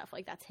lot of stuff.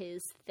 Like, that's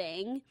his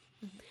thing.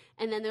 Mm-hmm.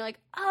 And then they're like,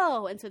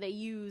 oh, and so they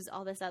use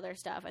all this other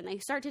stuff, and they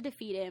start to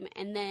defeat him,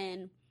 and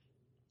then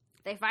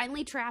they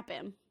finally trap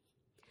him.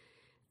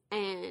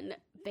 And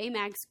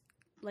Baymax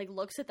like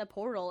looks at the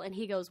portal, and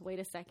he goes, wait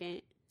a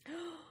second.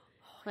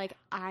 Like,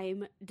 I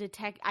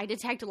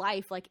detect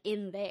life like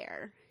in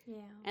there. Yeah.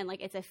 And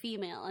like it's a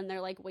female, and they're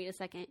like, wait a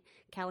second,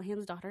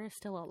 Callahan's daughter is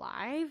still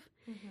alive?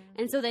 Mm-hmm.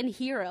 And so then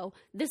Hero,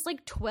 this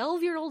like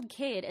 12-year-old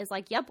kid, is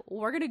like, yep,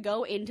 we're gonna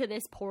go into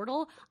this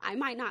portal. I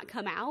might not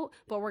come out,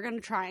 but we're gonna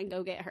try and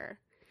go get her.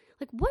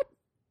 Like, what?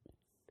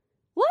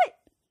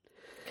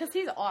 Because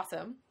he's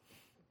awesome.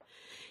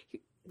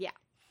 Yeah.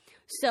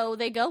 So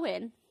they go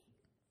in,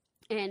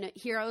 And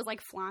Hero's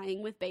like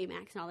flying with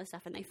Baymax and all this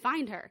stuff, and they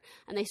find her,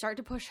 and they start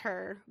to push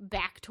her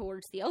back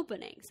towards the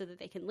opening so that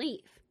they can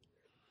leave.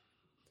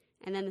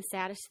 And then the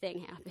saddest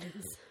thing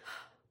happens.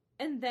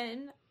 And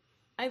then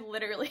I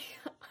literally,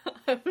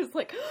 I was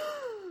like,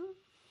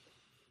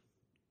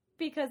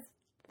 because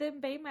then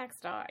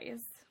Baymax dies.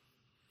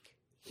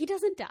 He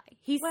doesn't die.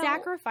 He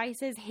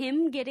sacrifices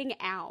him getting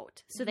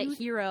out so that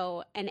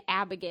Hero and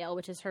Abigail,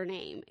 which is her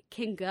name,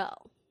 can go.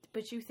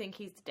 But you think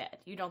he's dead.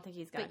 You don't think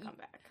he's going to come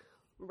back.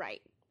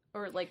 Right.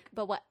 Or like,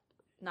 but what?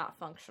 Not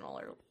functional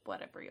or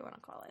whatever you want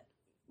to call it.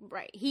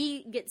 Right.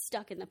 He gets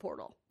stuck in the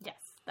portal. Yes,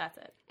 that's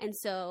it. And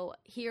so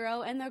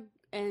Hero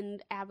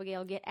and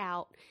Abigail get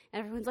out, and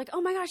everyone's like,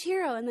 "Oh my gosh,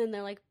 Hero!" And then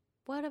they're like,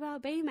 "What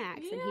about Baymax?"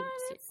 Yeah, and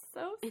it's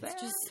so sad.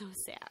 It's just so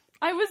sad.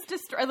 I was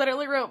I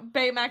literally wrote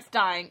Baymax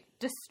dying,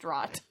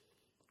 distraught.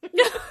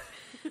 It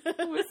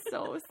was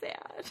so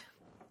sad.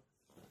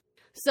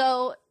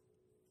 So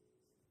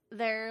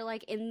they're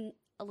like in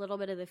a little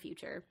bit of the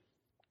future.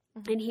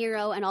 And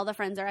Hero and all the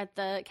friends are at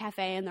the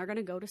cafe, and they're going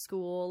to go to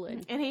school.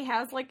 And he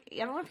has, like,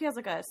 I don't know if he has,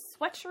 like, a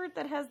sweatshirt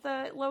that has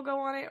the logo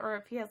on it, or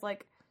if he has,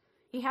 like,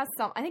 he has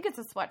some, I think it's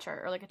a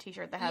sweatshirt or, like, a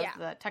t-shirt that has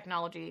the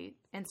Technology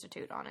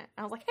Institute on it.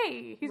 I was like,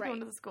 hey, he's going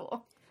to the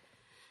school.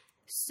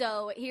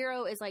 So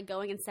Hero is, like,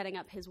 going and setting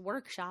up his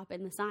workshop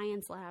in the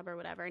science lab or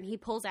whatever, and he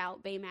pulls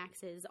out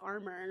Baymax's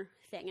armor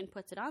thing and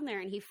puts it on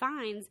there, and he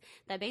finds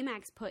that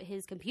Baymax put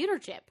his computer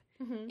chip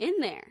in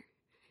there.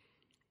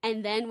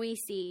 And then we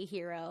see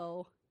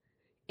Hero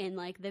in,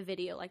 like, the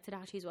video, like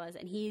Tadashi's was,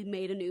 and he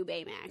made a new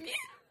Baymax.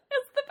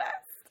 It's the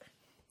best.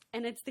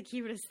 And it's the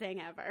cutest thing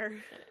ever.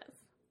 It is.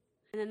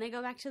 And then they go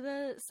back to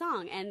the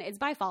song, and it's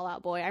by Fall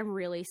Out Boy. I'm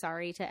really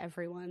sorry to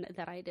everyone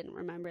that I didn't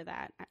remember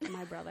that.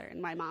 My brother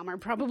and my mom are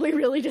probably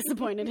really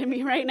disappointed in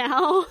me right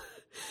now.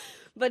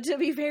 But to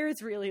be fair,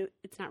 it's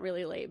not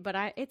really late, but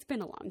it's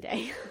been a long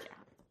day. Yeah.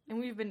 And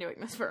we've been doing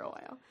this for a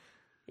while.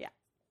 Yeah.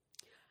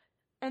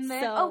 And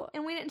then,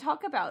 and we didn't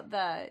talk about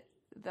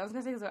I was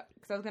going to say,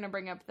 because I was going to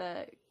bring up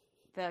the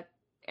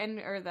end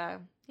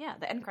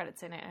credits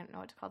scene. I don't know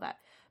what to call that.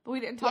 But we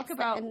didn't talk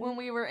about when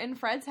we were in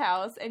Fred's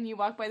house and you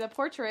walk by the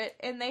portrait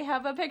and they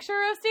have a picture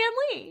of Stan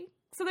Lee.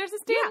 So there's a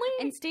Stan Lee.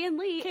 And Stan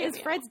Lee cameo. is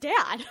Fred's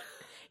dad.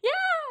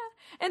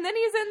 Yeah. And then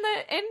he's in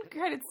the end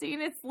credits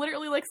scene. It's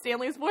literally like Stan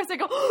Lee's voice. I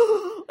go,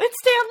 oh, it's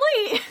Stan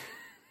Lee.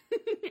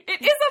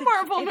 It is a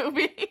Marvel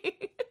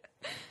movie.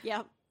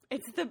 Yep.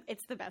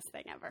 It's the best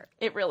thing ever.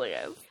 It really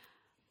is.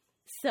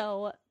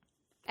 So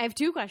I have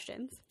 2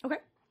 questions. Okay.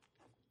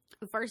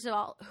 First of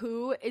all,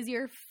 who is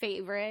your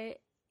favorite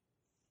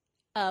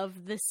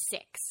of the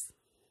 6?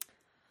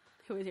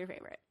 Who is your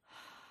favorite?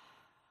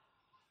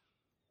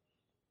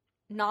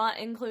 Not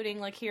including,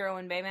 like, Hero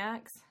and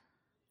Baymax?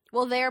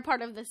 Well, they're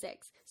part of the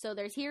 6. So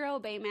there's Hero,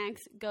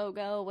 Baymax,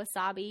 Go-Go,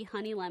 Wasabi,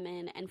 Honey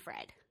Lemon, and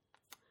Fred.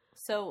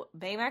 So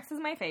Baymax is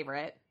my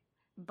favorite,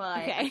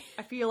 but okay.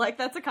 I feel like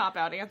that's a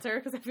cop-out answer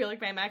because I feel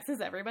like Baymax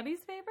is everybody's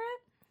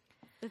favorite.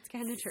 That's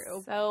kind of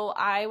true. So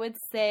I would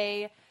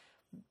say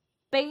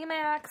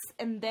Baymax,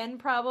 and then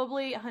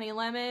probably Honey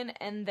Lemon,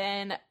 and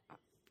then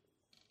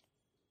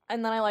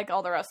I like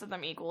all the rest of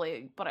them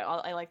equally, but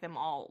I like them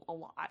all a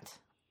lot.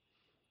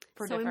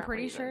 For so different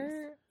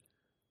reasons.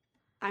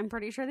 I'm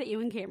pretty sure that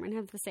you and Cameron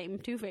have the same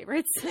 2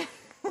 favorites.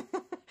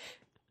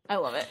 I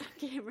love it.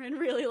 Cameron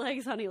really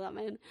likes Honey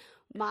Lemon.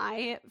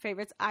 My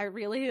favorites, I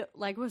really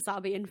like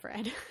Wasabi and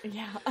Fred.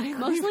 Yeah,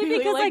 mostly really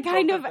because like I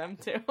kind of them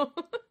too.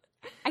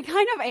 I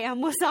kind of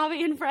am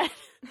Wasabi and Fred.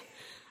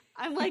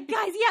 I'm like,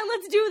 guys, yeah,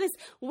 let's do this.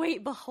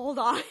 Wait, but hold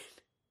on.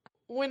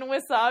 When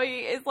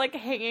Wasabi is like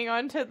hanging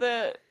onto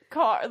the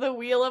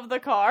wheel of the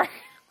car,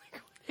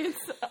 like,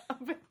 it's up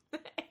in the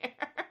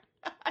air.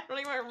 I don't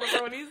even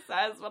remember what he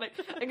says, but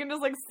I can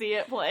just like see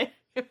it play.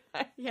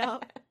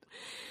 Yep.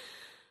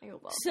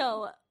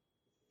 So,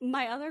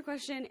 my other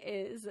question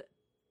is,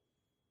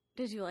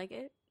 did you like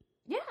it?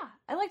 Yeah,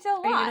 I liked it a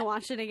lot. Are you gonna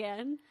watch it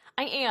again?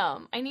 I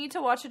am. I need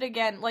to watch it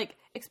again. Like,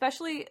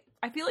 especially,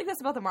 I feel like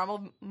that's about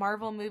the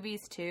Marvel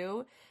movies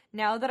too.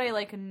 Now that I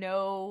like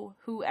know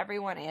who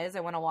everyone is,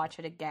 I want to watch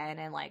it again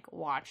and like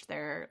watch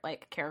their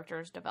like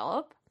characters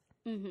develop.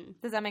 Mm-hmm.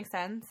 Does that make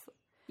sense?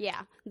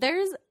 Yeah.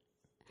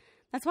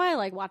 That's why I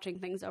like watching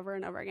things over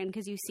and over again,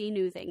 because you see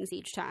new things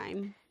each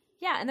time.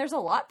 Yeah, and there's a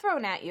lot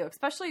thrown at you,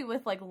 especially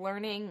with like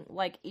learning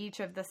like each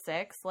of the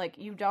 6. Like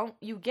you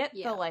get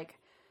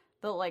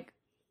the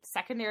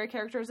secondary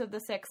characters of the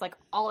 6 like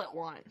all at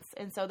once,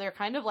 and so they're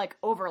kind of like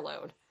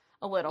overload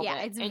a little bit.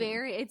 Yeah,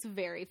 it's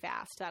very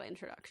fast, that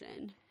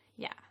introduction.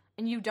 Yeah,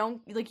 and you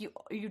don't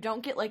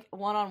get like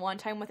one-on-one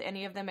time with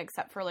any of them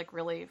except for like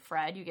really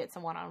Fred. You get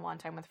some one-on-one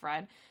time with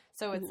Fred,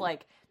 so it's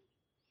like,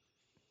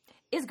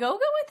 is Go-Go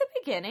at the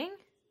beginning?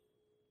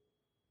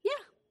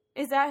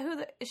 Yeah, is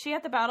that is she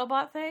at the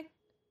BattleBot thing?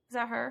 Is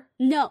that her?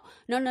 No.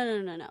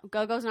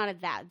 Go-Go's not at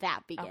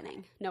that beginning.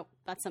 Okay. Nope,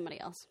 that's somebody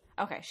else.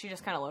 Okay, she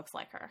just kind of looks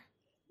like her.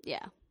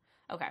 Yeah.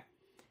 Okay.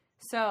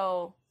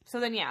 So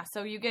then, yeah.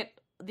 So you get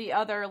the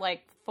other,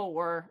 like,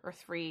 4 or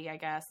 3, I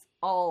guess,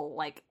 all,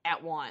 like,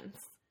 at once.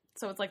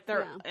 So it's like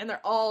they're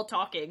all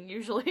talking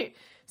usually.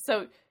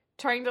 So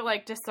trying to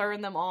like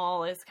discern them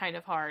all is kind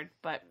of hard,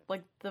 but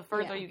like the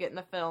further you get in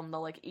the film, the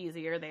like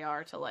easier they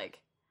are to like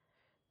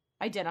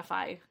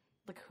identify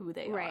like who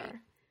they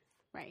are.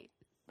 Right.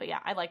 But yeah,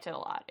 I liked it a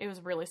lot. It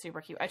was really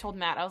super cute. I told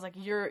Matt, I was like,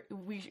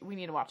 we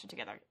need to watch it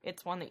together.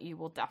 It's one that you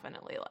will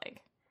definitely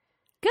like.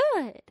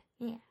 Good.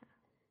 Yeah.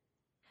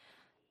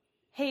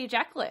 Hey,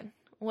 Jacqueline,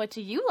 what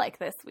do you like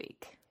this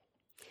week?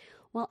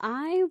 Well,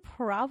 I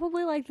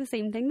probably like the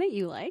same thing that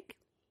you like.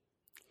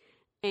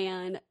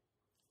 And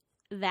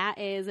that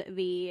is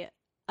the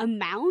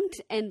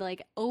amount and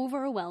like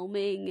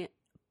overwhelming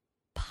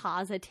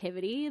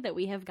positivity that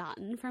we have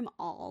gotten from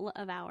all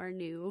of our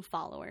new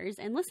followers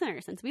and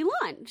listeners since we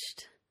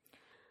launched.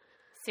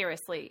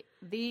 Seriously,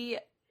 the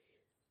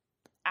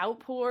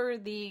outpour,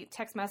 the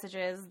text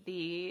messages,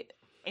 the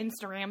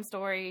Instagram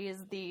stories,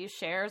 the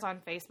shares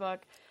on Facebook,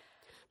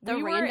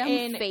 the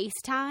random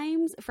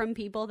FaceTimes from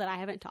people that I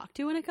haven't talked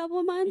to in a couple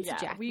of months. Yeah,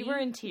 Jackie, we were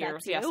in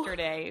tears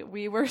yesterday.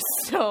 We were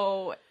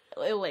so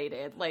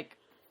elated. Like,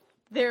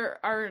 there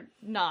are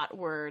not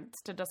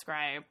words to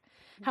describe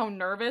how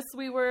nervous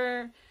we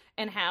were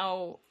and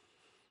how,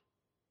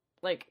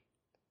 like,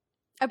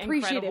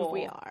 appreciative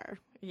we are.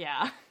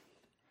 Yeah.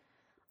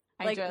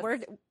 Go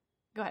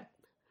ahead.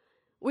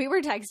 We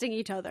were texting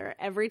each other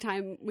every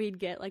time we'd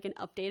get like an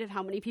update of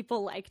how many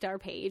people liked our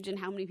page and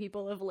how many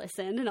people have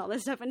listened and all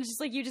this stuff. And it's just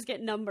like, you just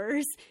get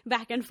numbers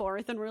back and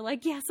forth and we're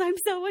like, yes, I'm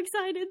so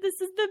excited. This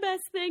is the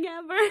best thing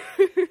ever.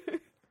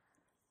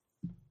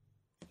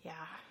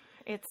 Yeah,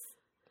 it's,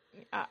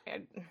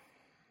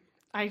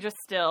 I just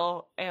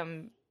still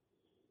am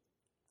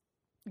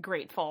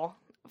grateful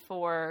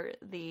for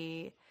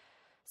the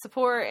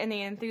support and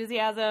the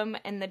enthusiasm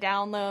and the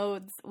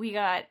downloads. We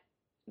got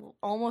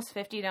almost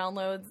 50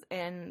 downloads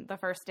in the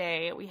first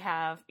day. We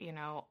have,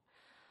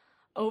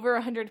 over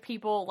 100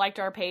 people liked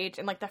our page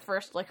in like the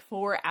first like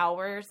 4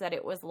 hours that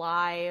it was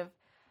live.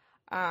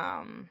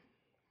 I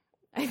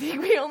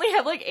think we only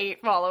have like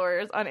 8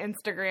 followers on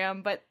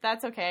Instagram, but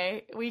that's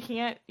okay. You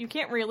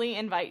can't really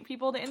invite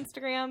people to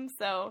Instagram,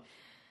 so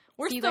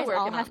we're still working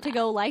on that. You guys all have to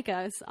go like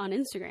us on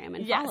Instagram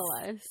and follow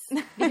us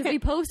because we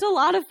post a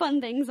lot of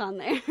fun things on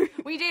there.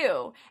 We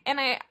do. And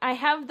I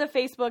have the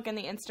Facebook and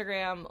the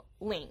Instagram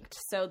linked.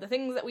 So the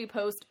things that we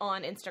post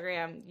on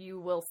Instagram, you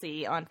will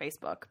see on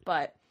Facebook.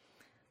 But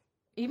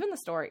even the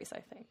stories, I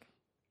think.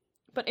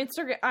 But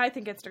I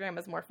think Instagram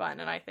is more fun,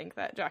 and I think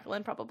that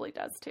Jacqueline probably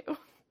does too.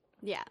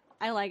 Yeah,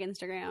 I like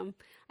Instagram.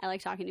 I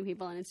like talking to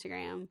people on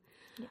Instagram.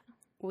 Yeah.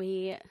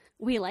 We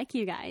like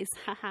you guys.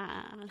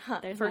 Haha.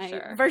 There's for my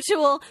sure.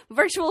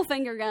 virtual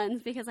finger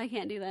guns because I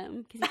can't do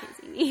them because you can't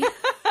see me.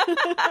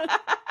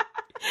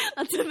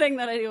 That's the thing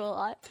that I do a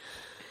lot.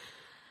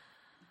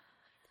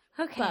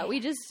 Okay. But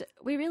we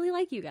really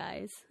like you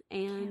guys,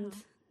 and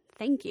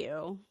thank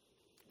you.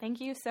 Thank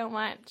you so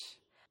much.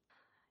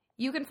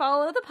 You can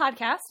follow the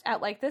podcast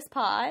at Like This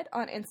Pod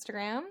on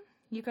Instagram.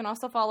 You can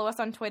also follow us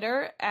on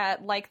Twitter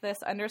at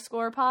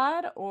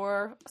LikeThis_pod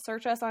or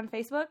search us on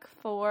Facebook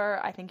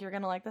for I Think You're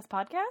Gonna Like This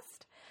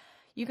Podcast.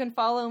 You can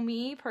follow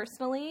me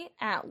personally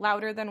at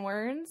Louder Than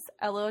Words,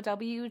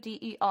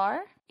 LOWDER.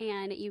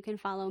 And you can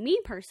follow me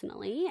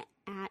personally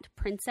at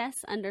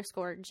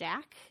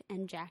Princess_Jack,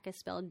 and Jack is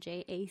spelled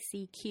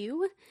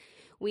JACQ.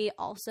 We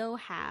also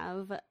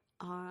have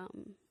our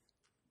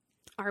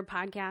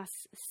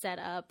podcast set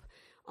up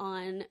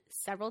on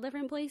several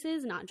different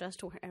places, not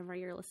just wherever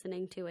you're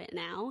listening to it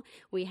now.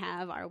 We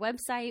have our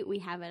website, we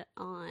have it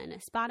on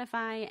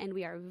Spotify, and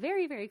we are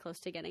very, very close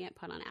to getting it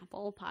put on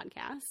Apple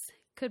Podcasts.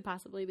 Could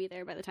possibly be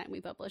there by the time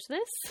we publish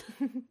this.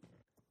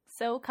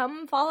 So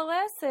come follow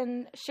us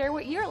and share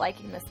what you're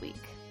liking this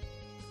week.